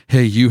going,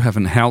 hey, you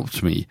haven't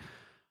helped me.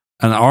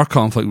 And our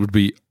conflict would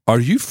be, are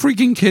you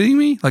freaking kidding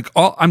me?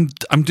 I'm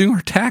doing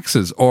her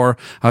taxes, or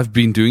I've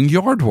been doing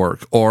yard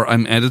work, or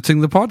I'm editing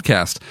the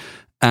podcast.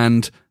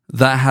 And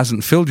that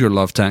hasn't filled your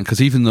love tank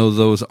because even though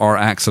those are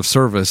acts of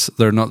service,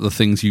 they're not the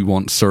things you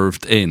want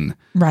served in.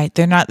 Right.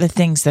 They're not the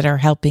things that are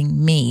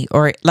helping me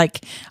or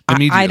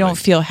I don't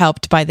feel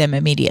helped by them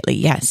immediately.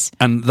 Yes.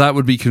 And that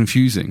would be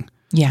confusing.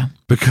 Yeah.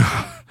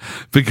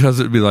 Because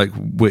it'd be like,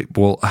 wait,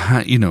 well,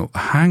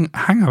 hang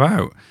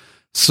about.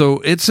 So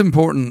it's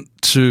important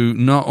to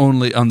not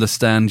only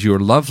understand your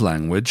love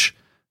language,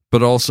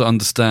 but also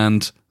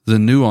understand the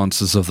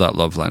nuances of that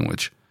love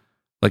language,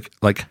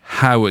 like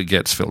how it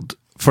gets filled.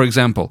 For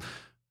example,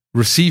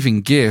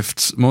 receiving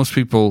gifts. Most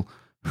people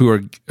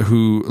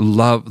who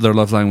love their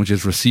love language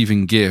is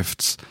receiving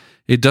gifts.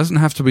 It doesn't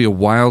have to be a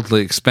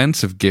wildly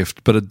expensive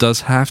gift, but it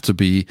does have to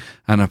be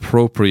an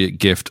appropriate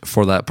gift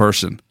for that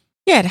person.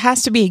 Yeah, it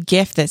has to be a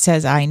gift that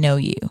says, I know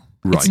you.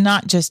 Right. It's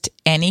not just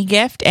any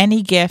gift.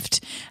 Any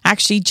gift,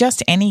 actually,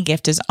 just any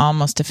gift is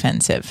almost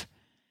offensive.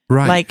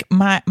 Right. Like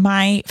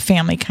my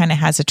family kind of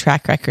has a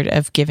track record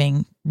of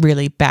giving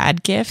really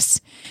bad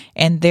gifts.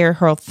 And their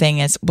whole thing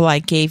is, well, I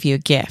gave you a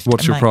gift.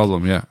 What's your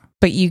problem? Yeah.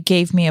 But you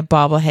gave me a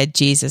bobblehead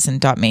Jesus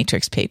and dot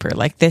matrix paper.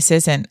 Like, this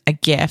isn't a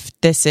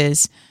gift. This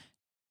is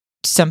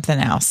something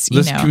else.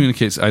 This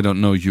communicates, I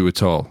don't know you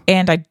at all.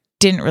 And I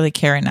didn't really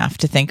care enough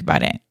to think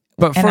about it.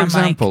 But And for I'm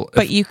example,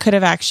 but you could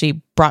have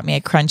actually brought me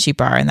a crunchy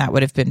bar and that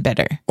would have been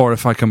better. or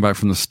if I come back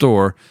from the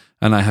store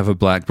and I have a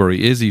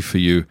Blackberry Izzy for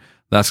you,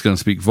 that's going to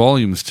speak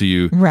volumes to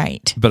you.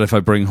 Right. But if I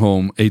bring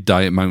home a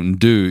Diet Mountain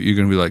Dew, you're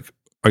going to be like,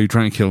 are you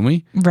trying to kill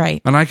me?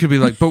 Right. And I could be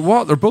like, but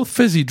what? They're both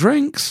fizzy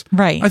drinks.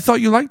 Right. I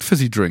thought you liked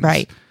fizzy drinks.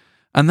 Right.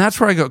 And that's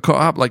where I got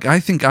caught up. Like, I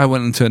think I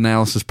went into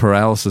analysis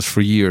paralysis for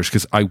years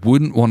because I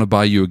wouldn't want to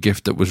buy you a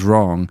gift that was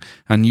wrong.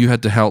 And you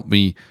had to help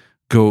me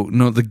go,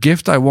 no, the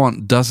gift I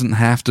want doesn't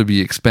have to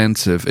be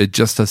expensive. It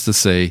just has to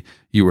say,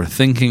 you were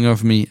thinking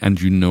of me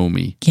and you know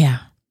me. Yeah.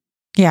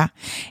 Yeah.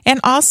 And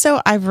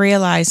also I've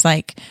realized,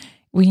 like,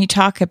 when you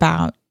talk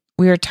about,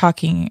 we were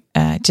talking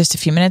just a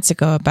few minutes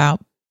ago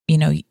about,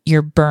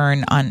 your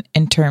burn on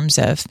in terms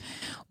of,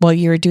 well,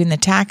 you're doing the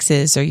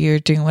taxes or you're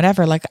doing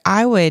whatever. Like,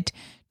 I would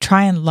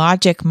try and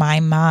logic my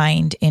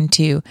mind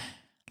into,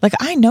 like,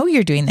 I know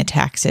you're doing the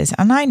taxes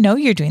and I know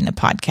you're doing the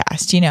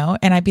podcast,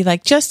 and I'd be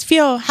like, just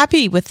feel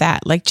happy with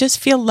that. Like, just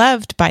feel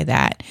loved by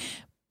that.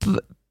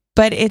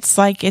 But it's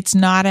like, it's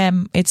not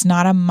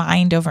a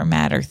mind over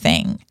matter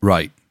thing.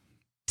 Right.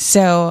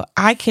 So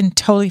I can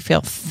totally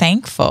feel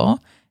thankful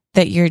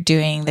that you're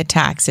doing the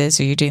taxes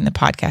or you're doing the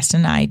podcast,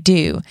 and I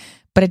do,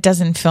 but it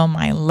doesn't fill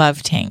my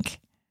love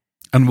tank.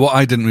 And what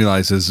I didn't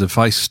realize is if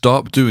I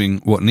stop doing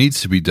what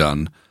needs to be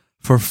done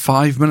for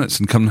 5 minutes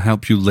and come and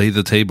help you lay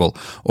the table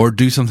or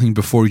do something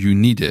before you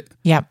need it,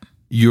 Yep.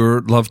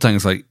 your love tank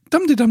is like,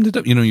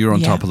 dum-de-dum-de-dum, you're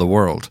on top of the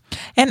world.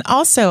 And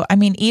also, I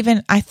mean,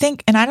 even I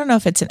think, and I don't know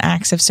if it's an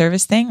acts of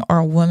service thing or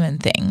a woman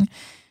thing,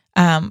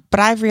 but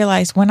I've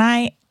realized when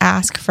I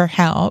ask for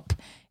help,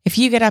 if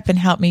you get up and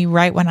help me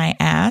right when I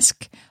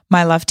ask,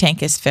 my love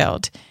tank is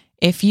filled.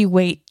 If you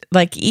wait,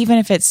 like, even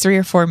if it's 3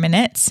 or 4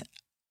 minutes,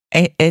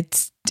 it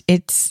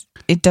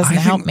doesn't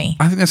help me.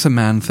 I think that's a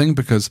man thing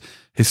because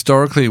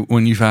historically,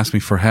 when you've asked me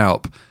for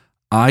help,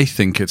 I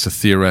think it's a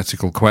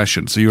theoretical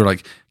question. So you're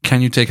like,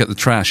 can you take out the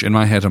trash? In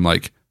my head, I'm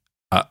like,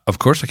 of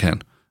course I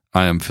can.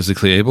 I am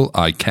physically able.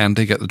 I can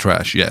take out the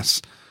trash.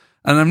 Yes.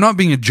 And I'm not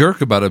being a jerk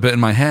about it, but in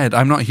my head,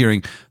 I'm not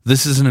hearing,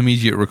 this is an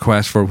immediate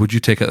request for, would you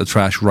take out the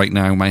trash right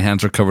now? My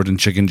hands are covered in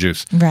chicken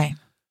juice. Right.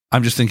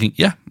 I'm just thinking,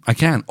 yeah, I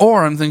can.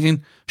 Or I'm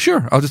thinking,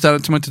 sure, I'll just add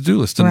it to my to-do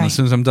list. And as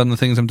soon as I'm done the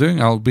things I'm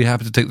doing, I'll be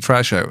happy to take the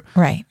trash out.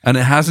 Right. And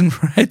it hasn't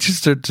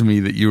registered to me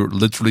that you're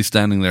literally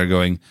standing there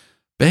going,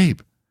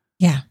 babe.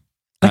 Yeah.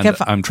 Like, and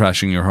I'm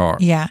trashing your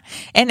heart. Yeah.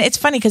 And it's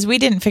funny because we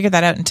didn't figure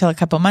that out until a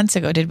couple months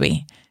ago, did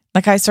we?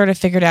 Like, I sort of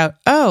figured out,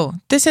 oh,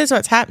 this is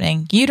what's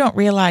happening. You don't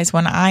realize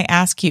when I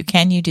ask you,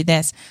 can you do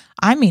this?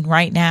 I mean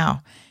right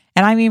now.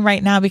 And I mean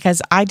right now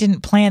because I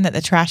didn't plan that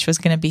the trash was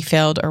going to be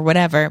filled or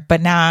whatever,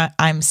 but now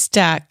I'm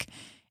stuck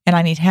and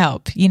I need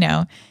help,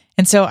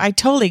 And so I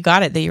totally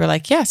got it that you were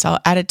like, yes, I'll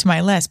add it to my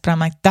list. But I'm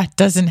like, that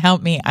doesn't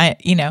help me.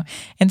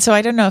 And so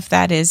I don't know if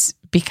that is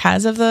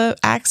because of the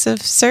acts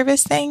of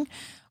service thing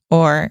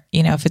or,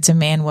 if it's a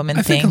man-woman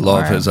thing. I think a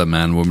lot of it is a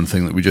man-woman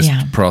thing that we just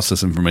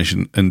process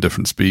information in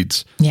different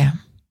speeds. Yeah.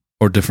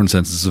 Or different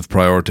senses of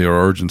priority or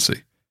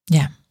urgency.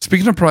 Yeah.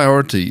 Speaking of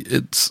priority,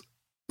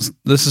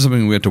 this is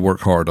something we had to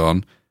work hard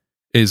on,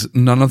 is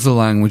none of the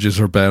languages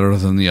are better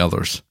than the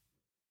others.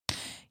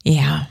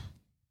 Yeah.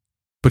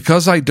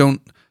 Because I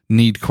don't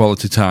need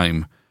quality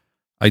time,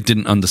 I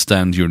didn't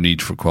understand your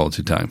need for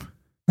quality time.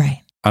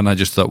 Right. And I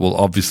just thought, well,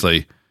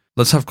 obviously,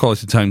 let's have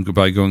quality time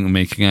by going and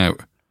making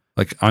out.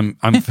 Like, I'm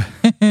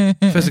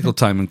physical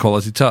time and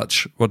quality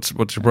touch. What's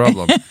your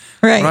problem?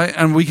 Right.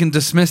 And we can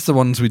dismiss the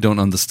ones we don't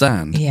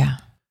understand. Yeah.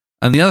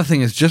 And the other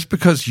thing is, just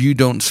because you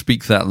don't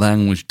speak that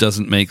language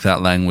doesn't make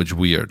that language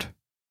weird.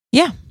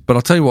 Yeah. But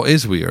I'll tell you what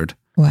is weird.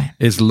 What?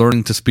 Is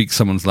learning to speak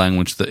someone's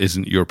language that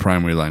isn't your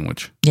primary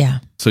language. Yeah.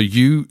 So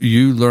you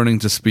learning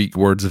to speak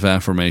words of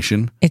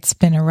affirmation. It's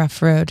been a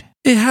rough road.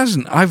 It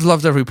hasn't. I've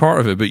loved every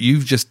part of it, but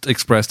you've just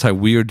expressed how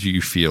weird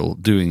you feel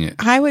doing it.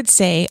 I would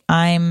say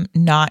I'm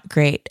not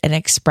great at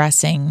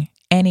expressing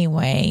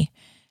anyway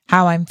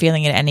how I'm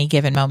feeling at any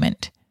given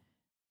moment.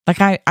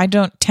 Like I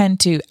don't tend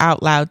to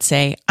out loud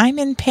say, I'm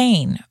in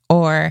pain,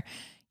 or,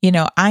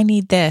 I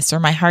need this, or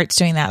my heart's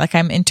doing that. Like,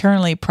 I'm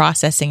internally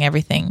processing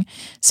everything.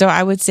 So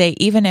I would say,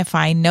 even if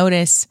I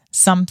notice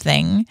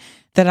something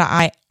that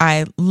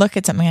I look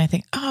at something and I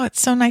think, oh,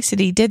 it's so nice that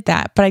he did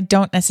that. But I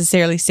don't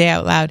necessarily say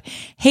out loud,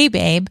 hey,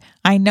 babe,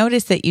 I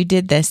noticed that you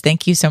did this.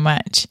 Thank you so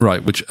much.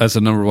 Right. Which, as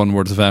a number one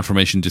words of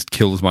affirmation, just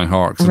kills my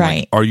heart. 'Cause I'm Right.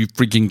 like, are you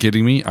freaking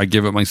kidding me? I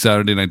give up my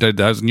Saturday night out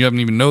the house and you haven't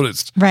even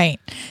noticed. Right.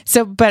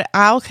 So, but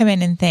I'll come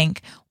in and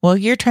think, well,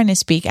 you're trying to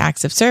speak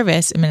acts of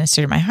service and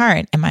minister to my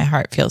heart, and my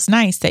heart feels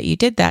nice that you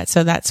did that.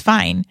 So that's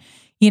fine,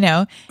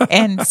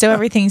 and so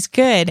everything's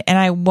good, and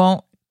I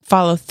won't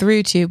follow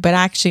through to, but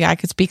actually I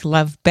could speak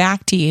love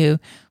back to you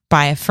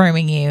by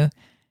affirming you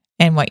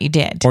and what you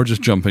did. Or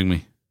just jumping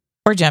me.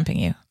 Or jumping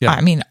you. Yeah. I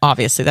mean,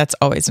 obviously that's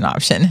always an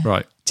option.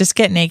 Right. Just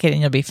get naked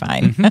and you'll be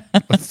fine.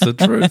 That's the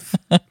truth.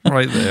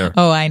 Right there.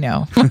 Oh, I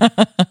know.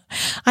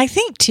 I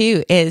think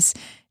too is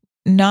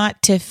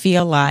not to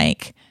feel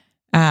like,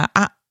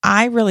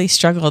 I really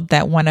struggled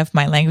that one of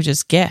my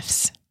languages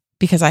gifts,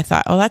 because I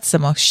thought, oh, that's the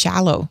most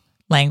shallow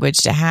language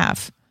to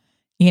have,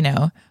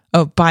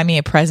 oh, buy me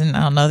a present,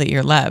 I'll know that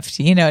you're loved,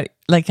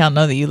 like I'll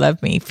know that you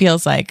love me,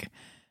 feels like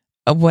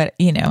what,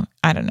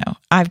 I don't know.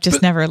 I've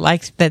just never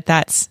liked that.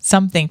 That's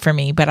something for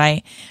me, but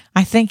I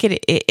think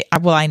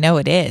well, I know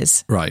it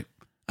is. Right.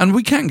 And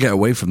we can't get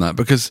away from that,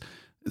 because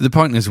the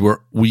point is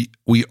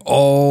we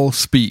all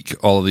speak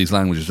all of these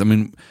languages. I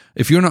mean,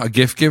 if you're not a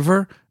gift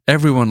giver,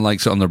 everyone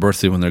likes it on their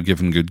birthday when they're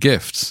given good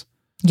gifts.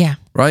 Yeah.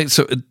 Right?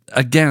 So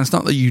again, it's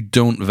not that you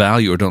don't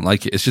value or don't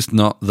like it. It's just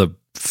not the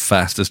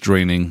fastest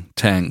draining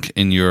tank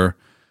in your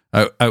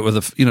out with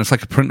it's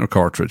like a printer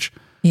cartridge.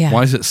 Yeah.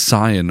 Why is it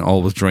cyan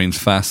always drains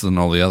faster than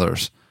all the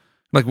others?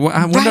 Like, when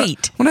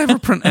I ever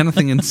print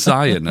anything in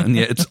cyan and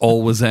yet it's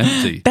always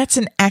empty? That's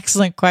an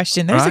excellent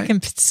question. There's Right?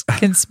 a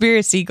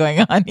conspiracy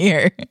going on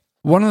here.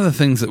 One of the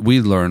things that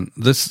we learned,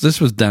 this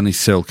was Danny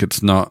Silk.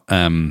 It's not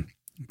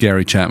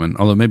Gary Chapman,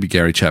 although maybe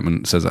Gary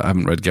Chapman says I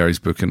haven't read Gary's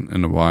book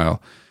in a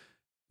while.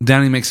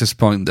 Danny makes this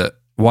point that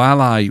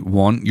while I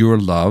want your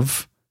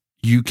love,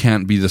 you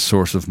can't be the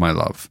source of my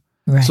love.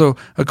 Right. So,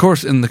 of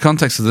course, in the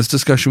context of this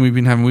discussion we've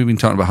been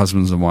talking about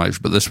husbands and wives,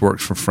 but this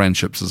works for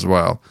friendships as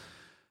well.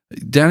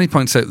 Danny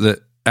points out that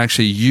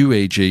actually you,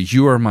 AJ,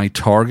 you are my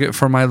target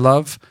for my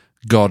love.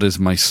 God is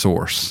my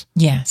source.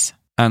 Yes.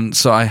 And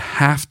so I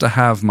have to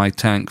have my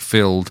tank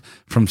filled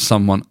from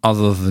someone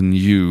other than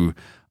you.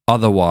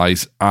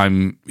 Otherwise,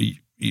 I'm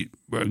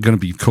going to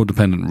be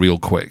codependent real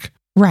quick.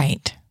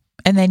 Right.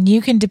 And then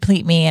you can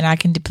deplete me and I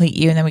can deplete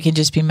you, and then we can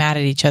just be mad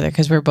at each other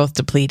because we're both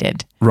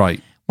depleted.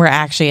 Right. Where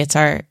actually it's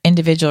our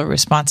individual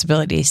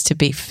responsibilities to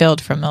be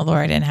filled from the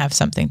Lord and have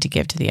something to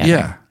give to the other.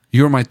 Yeah.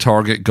 You're my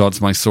target,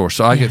 God's my source.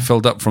 So I get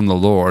filled up from the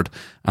Lord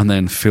and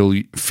then fill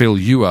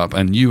you up,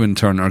 and you in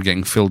turn are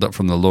getting filled up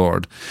from the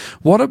Lord.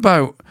 What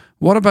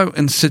about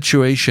in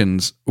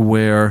situations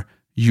where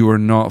you are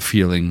not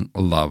feeling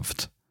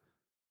loved?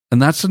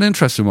 And that's an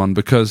interesting one,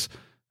 because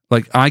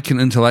like I can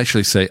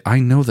intellectually say, I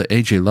know that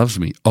AJ loves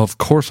me. Of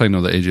course I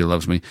know that AJ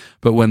loves me.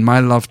 But when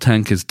my love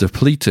tank is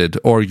depleted,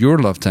 or your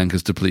love tank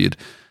is depleted,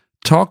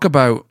 talk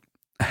about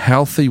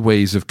healthy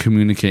ways of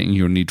communicating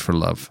your need for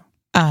love.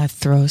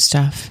 Throw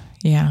stuff.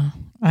 Yeah.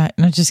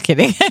 No, just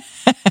kidding.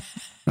 I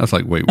was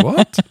like, wait,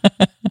 what?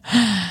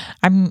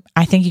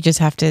 I think you just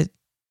have to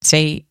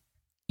say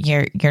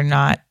you're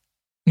not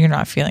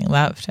feeling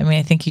loved. I mean,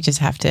 I think you just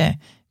have to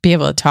be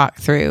able to talk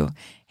through,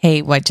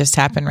 hey, what just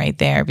happened right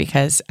there?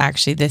 Because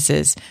actually this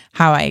is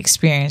how I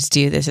experienced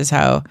you. This is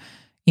how,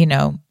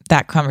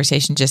 that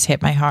conversation just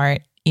hit my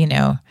heart.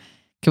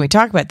 Can we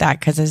talk about that?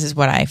 Because this is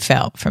what I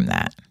felt from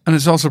that. And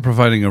it's also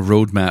providing a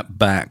roadmap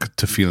back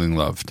to feeling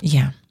loved.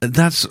 Yeah.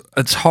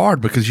 It's hard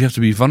because you have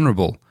to be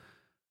vulnerable.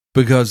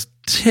 Because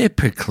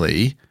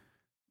typically,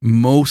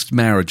 most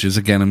marriages,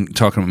 again, I'm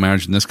talking about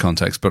marriage in this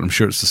context, but I'm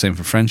sure it's the same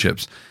for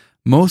friendships.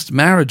 Most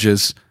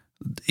marriages,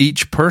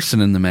 each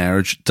person in the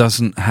marriage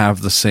doesn't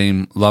have the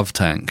same love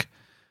tank.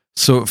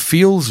 So it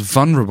feels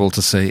vulnerable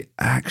to say,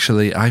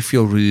 actually, I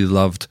feel really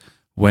loved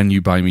when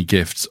you buy me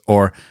gifts,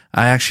 or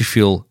I actually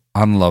feel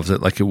unloved.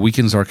 It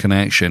weakens our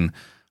connection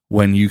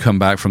when you come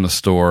back from the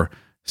store,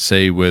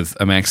 say with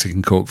a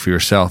Mexican Coke for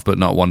yourself, but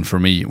not one for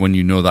me, when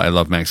you know that I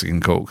love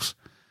Mexican Cokes.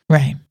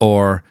 Right.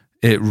 Or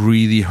it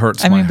really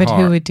hurts my heart. But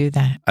who would do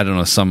that? I don't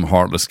know, some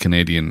heartless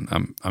Canadian,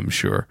 I'm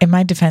sure. In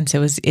my defense, it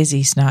was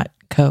Izzy's, not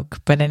Coke.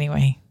 But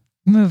anyway,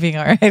 moving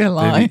right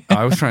along. Maybe,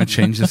 I was trying to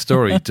change the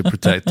story to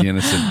protect the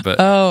innocent,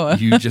 but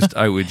you just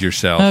outed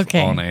yourself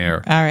on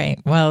air. All right.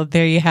 Well,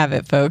 there you have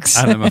it, folks.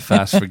 And I'm a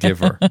fast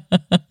forgiver.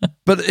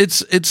 But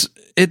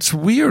it's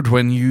weird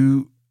when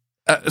you...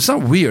 it's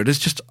not weird, it's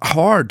just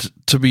hard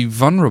to be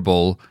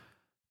vulnerable,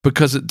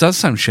 because it does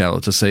sound shallow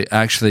to say,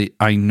 actually,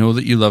 I know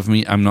that you love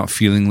me. I'm not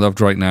feeling loved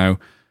right now.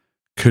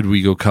 Could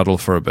we go cuddle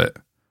for a bit?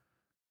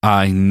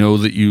 I know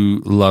that you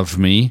love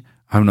me.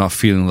 I'm not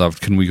feeling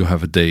loved. Can we go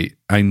have a date?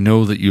 I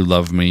know that you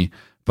love me,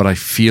 but I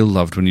feel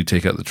loved when you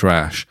take out the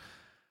trash.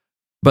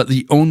 But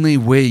the only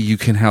way you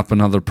can help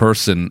another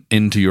person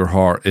into your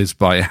heart is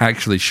by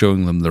actually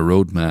showing them the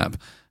roadmap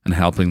and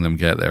helping them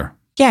get there.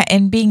 Yeah,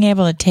 and being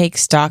able to take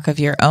stock of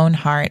your own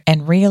heart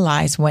and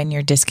realize when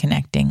you're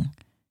disconnecting.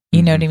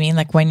 You know what I mean?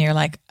 Like when you're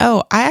like,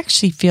 oh, I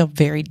actually feel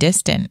very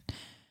distant.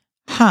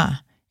 And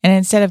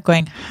instead of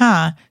going,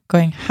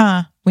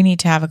 we need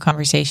to have a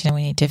conversation and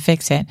we need to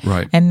fix it.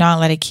 Right. And not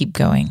let it keep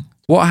going.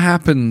 What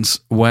happens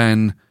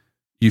when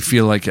you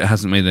feel like it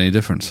hasn't made any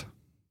difference?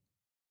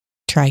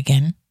 Try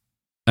again.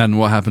 And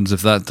what happens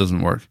if that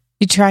doesn't work?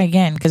 You try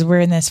again because we're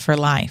in this for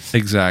life.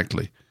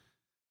 Exactly.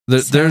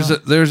 There's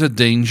a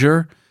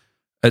danger.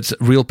 It's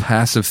real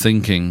passive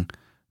thinking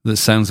that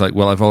sounds like,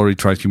 well, I've already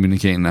tried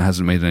communicating and it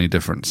hasn't made any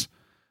difference.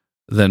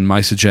 Then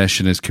my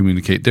suggestion is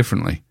communicate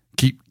differently.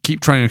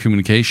 Keep trying your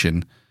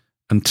communication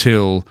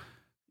until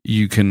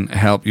you can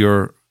help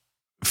your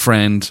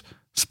friend,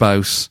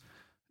 spouse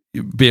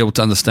be able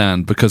to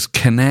understand, because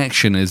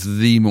connection is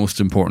the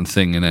most important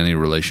thing in any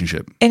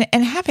relationship. And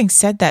having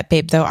said that,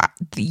 babe, though,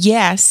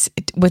 yes,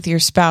 with your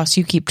spouse,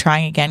 you keep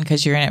trying again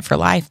because you're in it for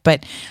life.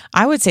 But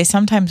I would say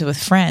sometimes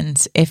with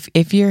friends,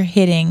 if you're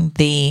hitting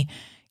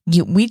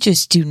we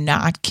just do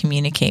not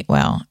communicate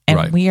well,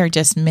 and we are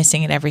just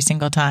missing it every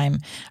single time.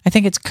 I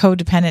think it's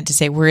codependent to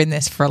say we're in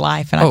this for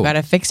life and I've got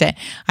to fix it.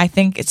 I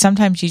think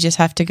sometimes you just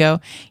have to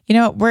go,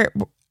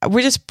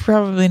 we're just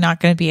probably not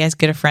going to be as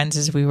good of friends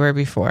as we were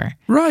before.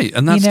 Right.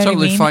 And that's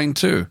totally fine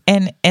too.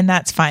 And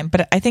that's fine.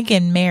 But I think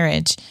in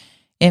marriage,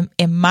 in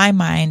my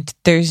mind,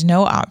 there's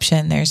no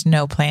option. There's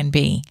no plan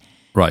B.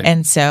 Right.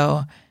 And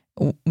so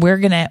we're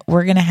going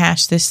to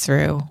hash this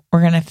through. We're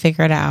going to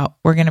figure it out.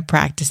 We're going to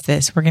practice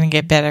this. We're going to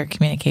get better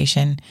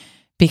communication,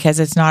 because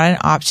it's not an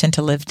option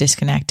to live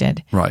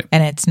disconnected. Right.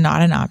 And it's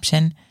not an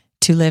option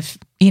to live,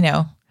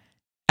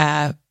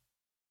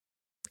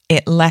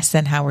 it less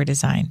than how we're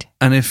designed.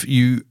 And if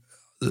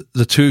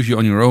the two of you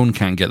on your own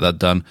can't get that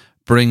done,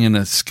 bring in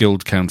a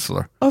skilled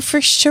counselor. Oh,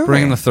 for sure.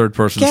 Bring in a third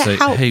person and say,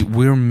 help. hey,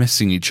 we're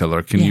missing each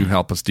other. Can you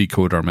help us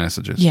decode our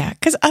messages? Yeah,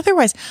 because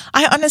otherwise,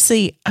 I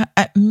honestly,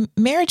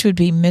 marriage would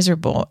be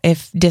miserable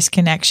if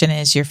disconnection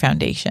is your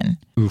foundation.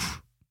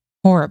 Oof.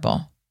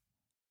 Horrible.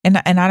 And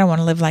I don't want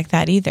to live like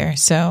that either.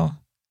 So,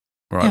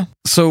 right. Yeah.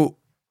 So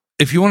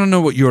if you want to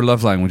know what your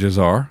love languages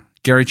are,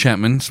 Gary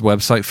Chapman's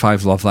website,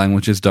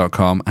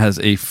 5lovelanguages.com, has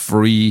a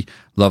free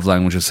love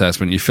language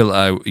assessment. You fill it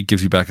out, it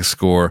gives you back a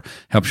score,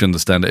 helps you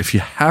understand it. If you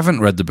haven't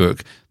read the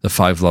book, The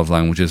 5 Love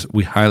Languages,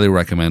 we highly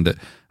recommend it.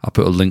 I'll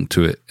put a link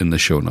to it in the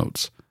show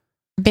notes.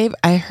 Babe,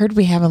 I heard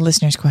we have a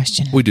listener's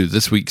question. We do.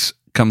 This week's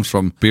comes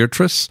from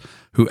Beatrice,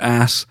 who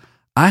asks,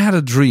 I had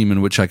a dream in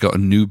which I got a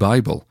new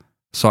Bible.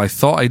 So I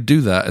thought I'd do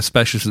that,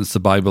 especially since the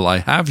Bible I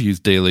have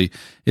used daily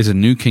is a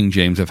New King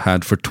James I've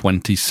had for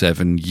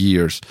 27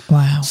 years.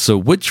 Wow. So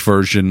which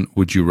version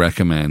would you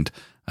recommend?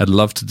 I'd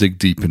love to dig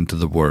deep into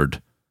the word.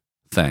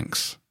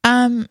 Thanks.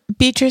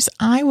 Beatrice,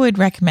 I would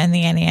recommend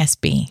the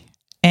NASB.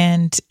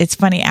 And it's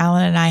funny,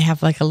 Alan and I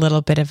have like a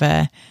little bit of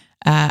a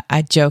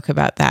joke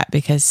about that,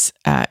 because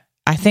I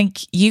think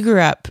you grew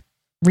up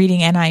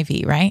reading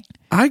NIV, right?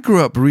 I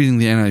grew up reading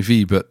the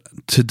NIV, but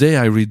today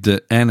I read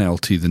the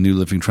NLT, the New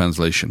Living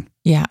Translation.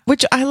 Yeah,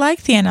 which I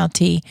like the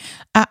NLT.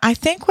 I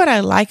think what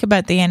I like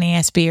about the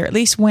NASB, or at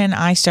least when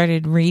I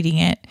started reading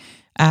it,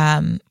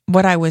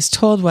 what I was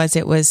told was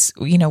it was,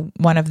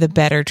 one of the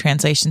better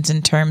translations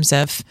in terms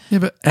of... Yeah,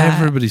 but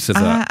everybody says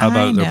that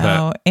about their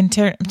pet. In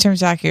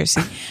terms of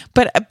accuracy.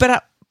 But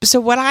so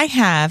what I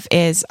have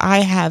is I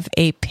have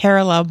a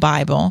parallel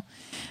Bible,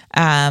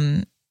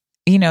 and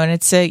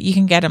it's you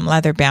can get them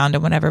leather bound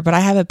and whatever, but I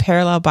have a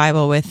parallel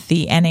Bible with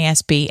the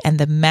NASB and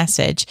the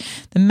Message.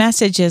 The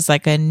Message is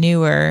like a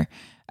newer,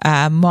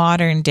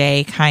 modern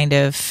day kind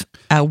of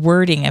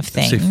wording of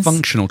things. It's a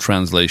functional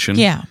translation.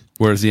 Yeah.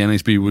 Whereas the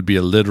NASB would be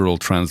a literal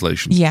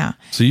translation. Yeah.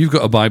 So you've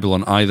got a Bible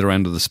on either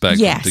end of the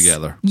spectrum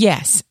together.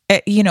 Yes.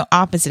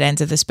 Opposite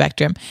ends of the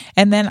spectrum.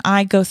 And then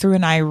I go through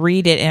and I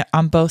read it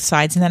on both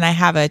sides. And then I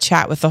have a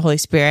chat with the Holy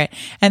Spirit.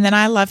 And then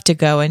I love to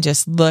go and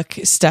just look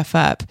stuff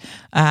up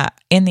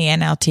in the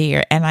NLT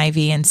or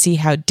NIV and see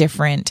how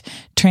different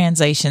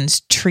translations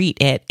treat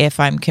it if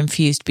I'm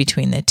confused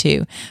between the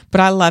two.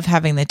 But I love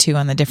having the two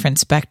on the different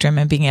spectrum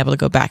and being able to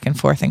go back and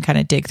forth and kind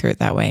of dig through it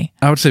that way.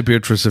 I would say,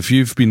 Beatrice, if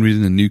you've been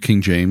reading the New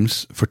King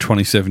James for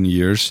 27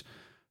 years,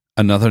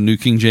 another New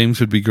King James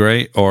would be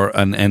great, or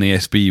an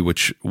NASB,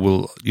 which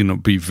will,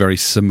 be very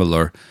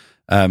similar.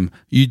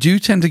 You do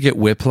tend to get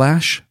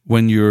whiplash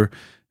when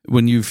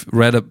you've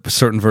read a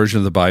certain version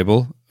of the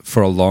Bible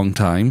for a long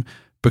time,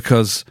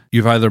 because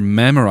you've either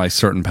memorized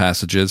certain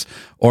passages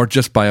or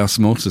just by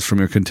osmosis from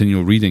your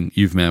continual reading,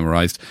 you've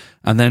memorized.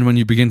 And then when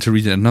you begin to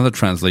read it in another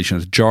translation,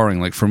 it's jarring.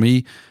 Like for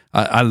me,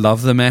 I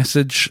love the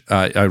Message.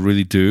 I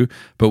really do.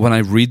 But when I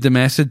read the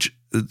Message,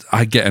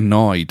 I get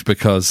annoyed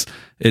because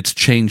it's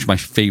changed my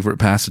favorite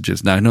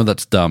passages. Now, I know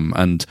that's dumb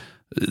and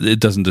it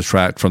doesn't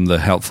detract from the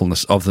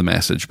helpfulness of the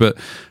Message, but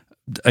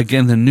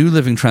again, the New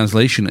Living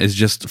Translation is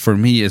just, for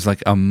me, is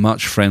like a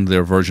much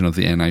friendlier version of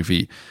the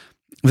NIV.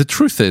 The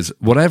truth is,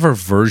 whatever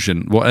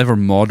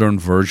modern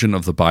version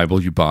of the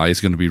Bible you buy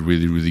is going to be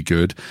really, really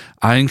good.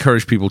 I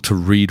encourage people to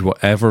read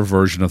whatever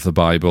version of the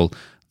Bible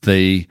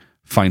they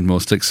find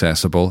most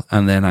accessible.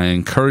 And then I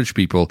encourage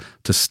people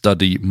to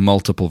study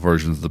multiple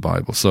versions of the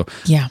Bible. So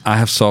Yeah. I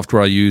have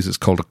software I use. It's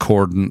called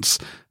Accordance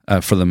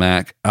for the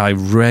Mac. I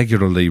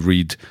regularly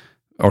read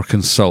or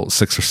consult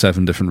 6 or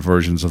 7 different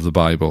versions of the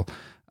Bible.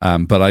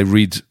 But I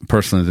read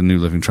personally the New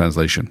Living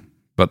Translation.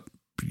 But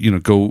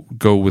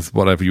go with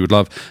whatever you would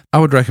love. I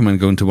would recommend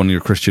going to one of your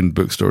Christian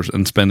bookstores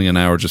and spending an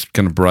hour just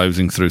kind of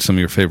browsing through some of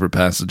your favorite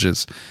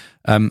passages.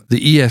 The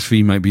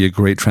ESV might be a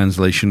great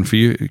translation for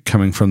you,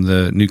 coming from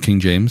the New King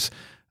James.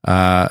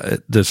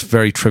 There's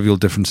very trivial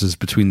differences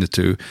between the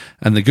two.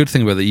 And the good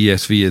thing about the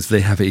ESV is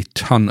they have a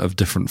ton of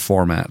different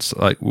formats.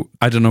 Like,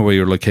 I don't know where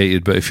you're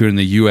located, but if you're in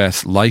the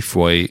US,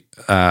 Lifeway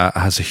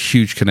has a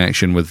huge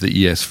connection with the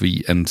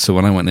ESV. And so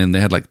when I went in,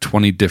 they had like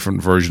 20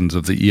 different versions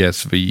of the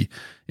ESV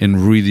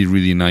in really,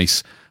 really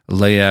nice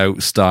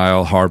layout,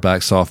 style,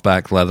 hardback,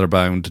 softback,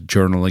 leather-bound,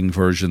 journaling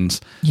versions.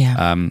 Yeah.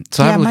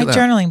 So have a look my at that.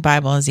 journaling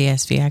Bible is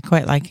ESV. I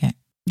quite like it.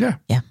 Yeah.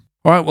 Yeah.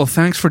 All right, well,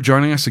 thanks for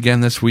joining us again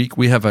this week.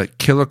 We have a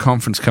killer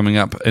conference coming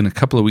up in a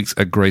couple of weeks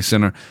at Grace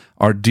Center.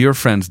 Our dear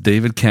friends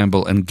David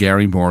Campbell and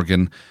Gary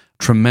Morgan,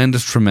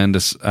 tremendous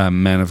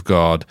men of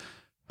God,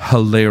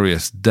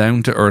 hilarious,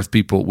 down-to-earth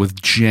people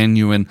with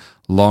genuine,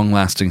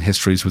 long-lasting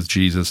histories with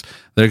Jesus.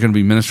 They're going to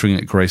be ministering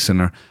at Grace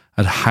Center.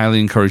 I'd highly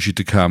encourage you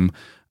to come.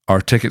 Our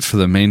tickets for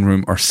the main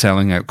room are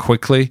selling out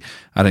quickly.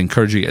 I'd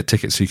encourage you to get a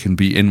ticket so you can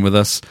be in with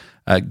us.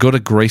 Go to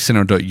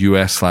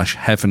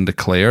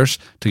gracecenter.us/heavendeclares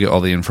to get all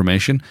the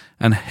information,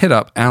 and hit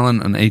up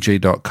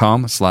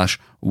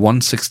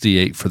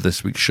alanandaj.com/168 for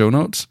this week's show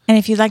notes. And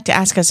if you'd like to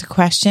ask us a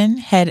question,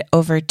 head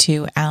over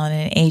to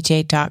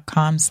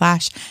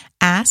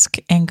alanandaj.com/ask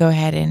and go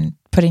ahead and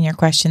put in your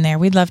question there.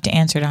 We'd love to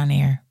answer it on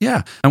air.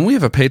 Yeah, and we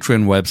have a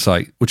Patreon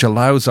website which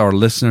allows our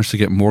listeners to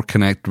get more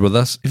connected with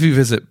us. If you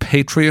visit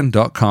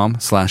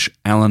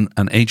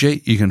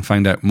patreon.com/alanandaj, you can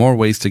find out more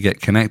ways to get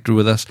connected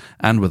with us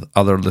and with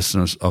other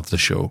listeners of the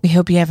show. We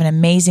hope you have an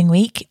amazing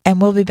week,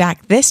 and we'll be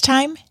back this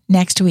time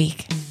next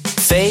week.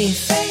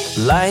 Faith,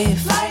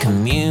 life,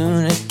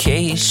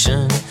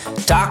 communication,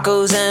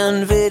 tacos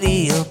and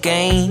video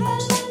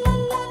games,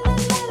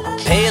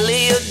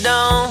 paleo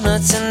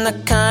donuts and the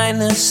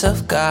kindness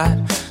of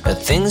God, the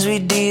things we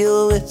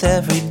deal with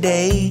every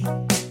day.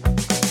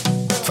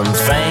 From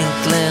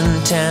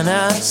Franklin,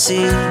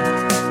 Tennessee,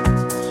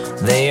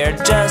 they are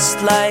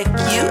just like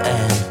you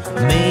and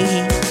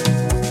me.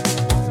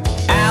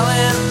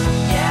 Alan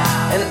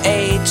and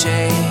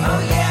AJ,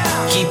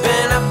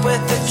 keeping up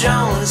with the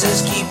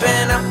Joneses,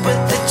 keeping up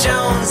with the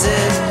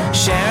Joneses,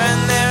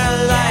 sharing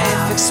their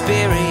life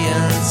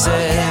experiences.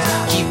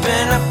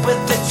 Keeping up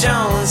with the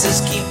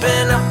Joneses,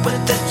 keeping up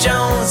with the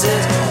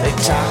Joneses. They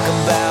talk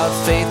about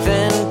faith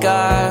in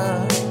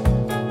God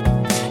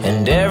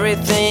and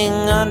everything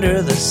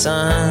under the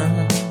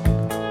sun.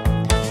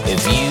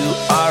 If you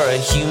are a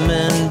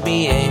human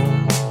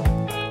being,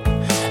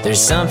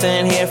 there's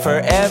something here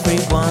for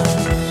everyone.